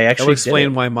I actually I'll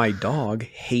explain why my dog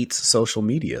hates social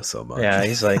media so much. Yeah,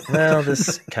 he's like, well,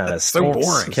 this kind of so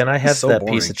boring. Can I have that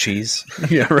piece of cheese?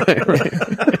 Yeah, right.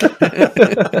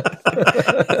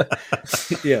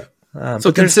 Yeah.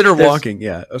 So consider walking.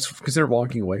 Yeah, consider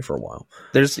walking away for a while.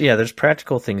 There's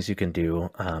practical things you can do.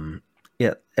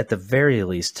 At the very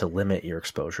least to limit your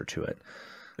exposure to it.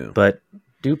 Yeah. But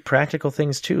do practical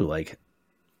things too, like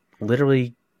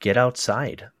literally get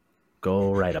outside,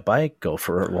 go ride a bike, go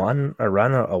for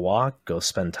a walk, go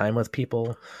spend time with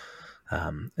people.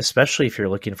 Especially if you're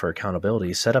looking for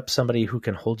accountability, set up somebody who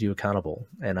can hold you accountable.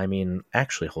 And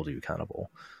actually hold you accountable.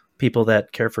 People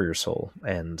that care for your soul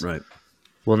and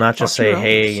will not just say,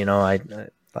 hey,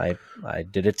 I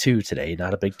did it too today.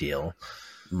 Not a big deal.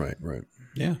 Right.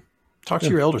 Yeah. Talk to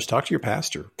your elders, talk to your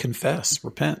pastor, confess,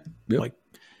 repent,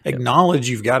 acknowledge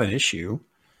you've got an issue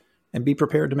and be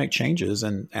prepared to make changes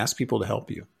and ask people to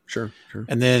help you. Sure.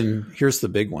 And then here's the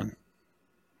big one.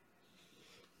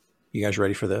 You guys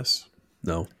ready for this?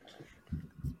 No.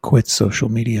 Quit social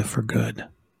media for good.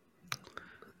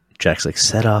 Jack's like,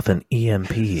 set off an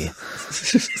EMP. You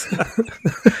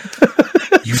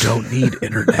don't need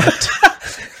internet.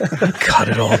 Cut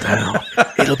it all down.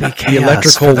 It'll be chaos. The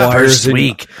electrical wires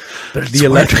week. But the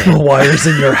electrical wires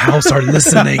in your house are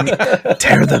listening.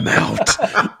 Tear them out.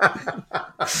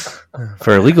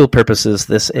 For legal purposes,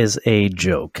 this is a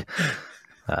joke.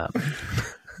 But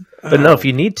no, if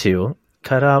you need to,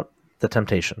 cut out the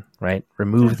temptation, right?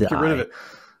 Remove the eye. Rid of it.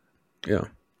 Yeah.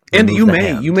 And you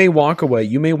may walk away.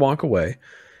 You may walk away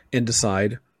and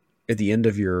decide at the end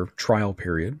of your trial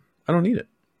period, I don't need it.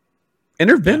 And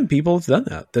there have been people who've done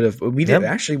that. We did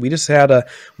actually. We just had a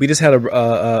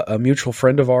mutual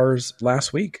friend of ours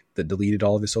last week that deleted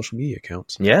all of his social media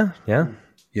accounts. Yeah. And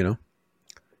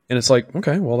it's like,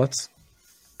 okay, well, that's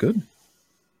good.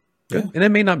 Good. Yeah. And it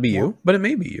may not be you, but it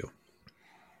may be you.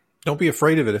 Don't be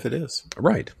afraid of it if it is.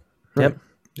 Right. Yep.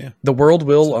 Yeah. The world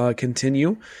will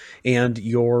continue, and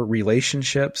your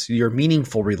relationships, your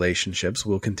meaningful relationships,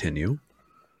 will continue.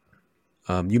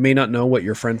 You may not know what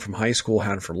your friend from high school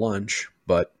had for lunch,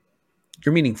 but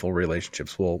your meaningful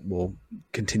relationships will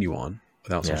continue on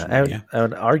without social media. I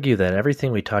would argue that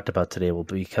everything we talked about today will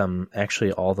become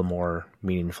actually all the more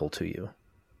meaningful to you.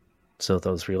 So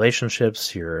those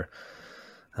relationships, your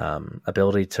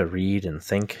ability to read and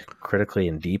think critically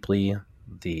and deeply,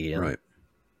 the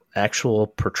actual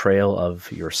portrayal of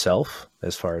yourself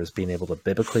as far as being able to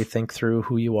biblically think through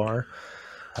who you are,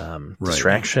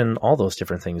 distraction, all those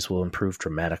different things will improve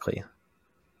dramatically.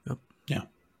 Yep. Yeah,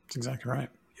 that's exactly right.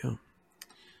 Yeah.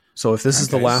 So if this is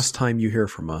the last time you hear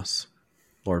from us,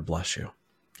 Lord bless you.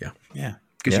 Yeah. Yeah.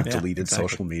 Because you've deleted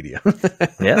social media.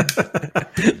 Yeah.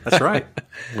 That's right.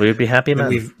 We would be happy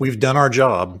about it. We've done our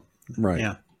job. Right.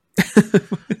 Yeah.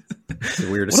 It's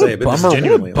weird to say, but bummer,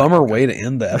 genuinely bummer way to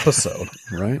end the episode,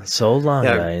 right? So long,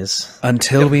 guys.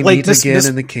 Until we meet again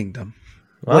in the kingdom.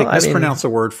 Well, mispronounce a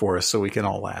word for us so we can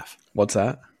all laugh. What's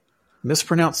that?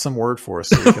 Mispronounce some word for us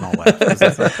so we can all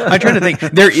laugh. I'm trying to think.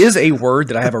 There is a word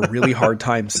that I have a really hard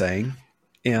time saying,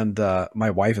 and my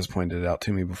wife has pointed it out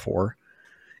to me before,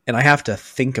 and I have to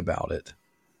think about it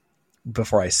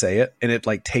before I say it, and it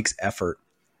takes effort.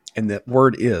 And the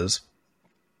word is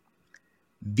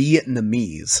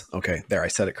Vietnamese. Okay, there, I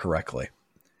said it correctly.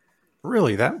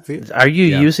 Really? Are you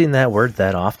using that word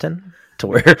that often? To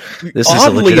where this is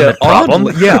a legitimate problem?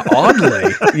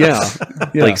 Oddly. Yeah.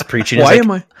 Like preaching. Why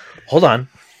am I? Hold on.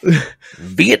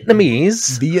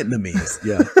 Vietnamese.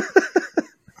 Yeah.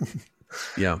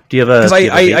 Yeah. Do you have a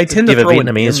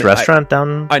Vietnamese restaurant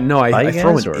down? I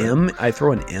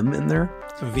throw an M in there.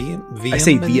 I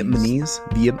say Vietnamese.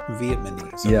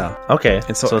 Vietnamese. Yeah. Okay.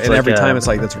 And so and every time it's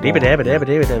that's wrong.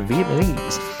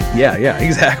 Vietnamese. Yeah.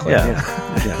 Exactly. Yeah.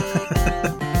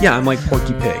 Yeah, I'm like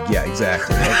Porky Pig. Yeah,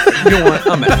 exactly. You know what?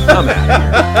 I'm out of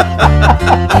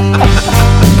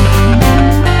here.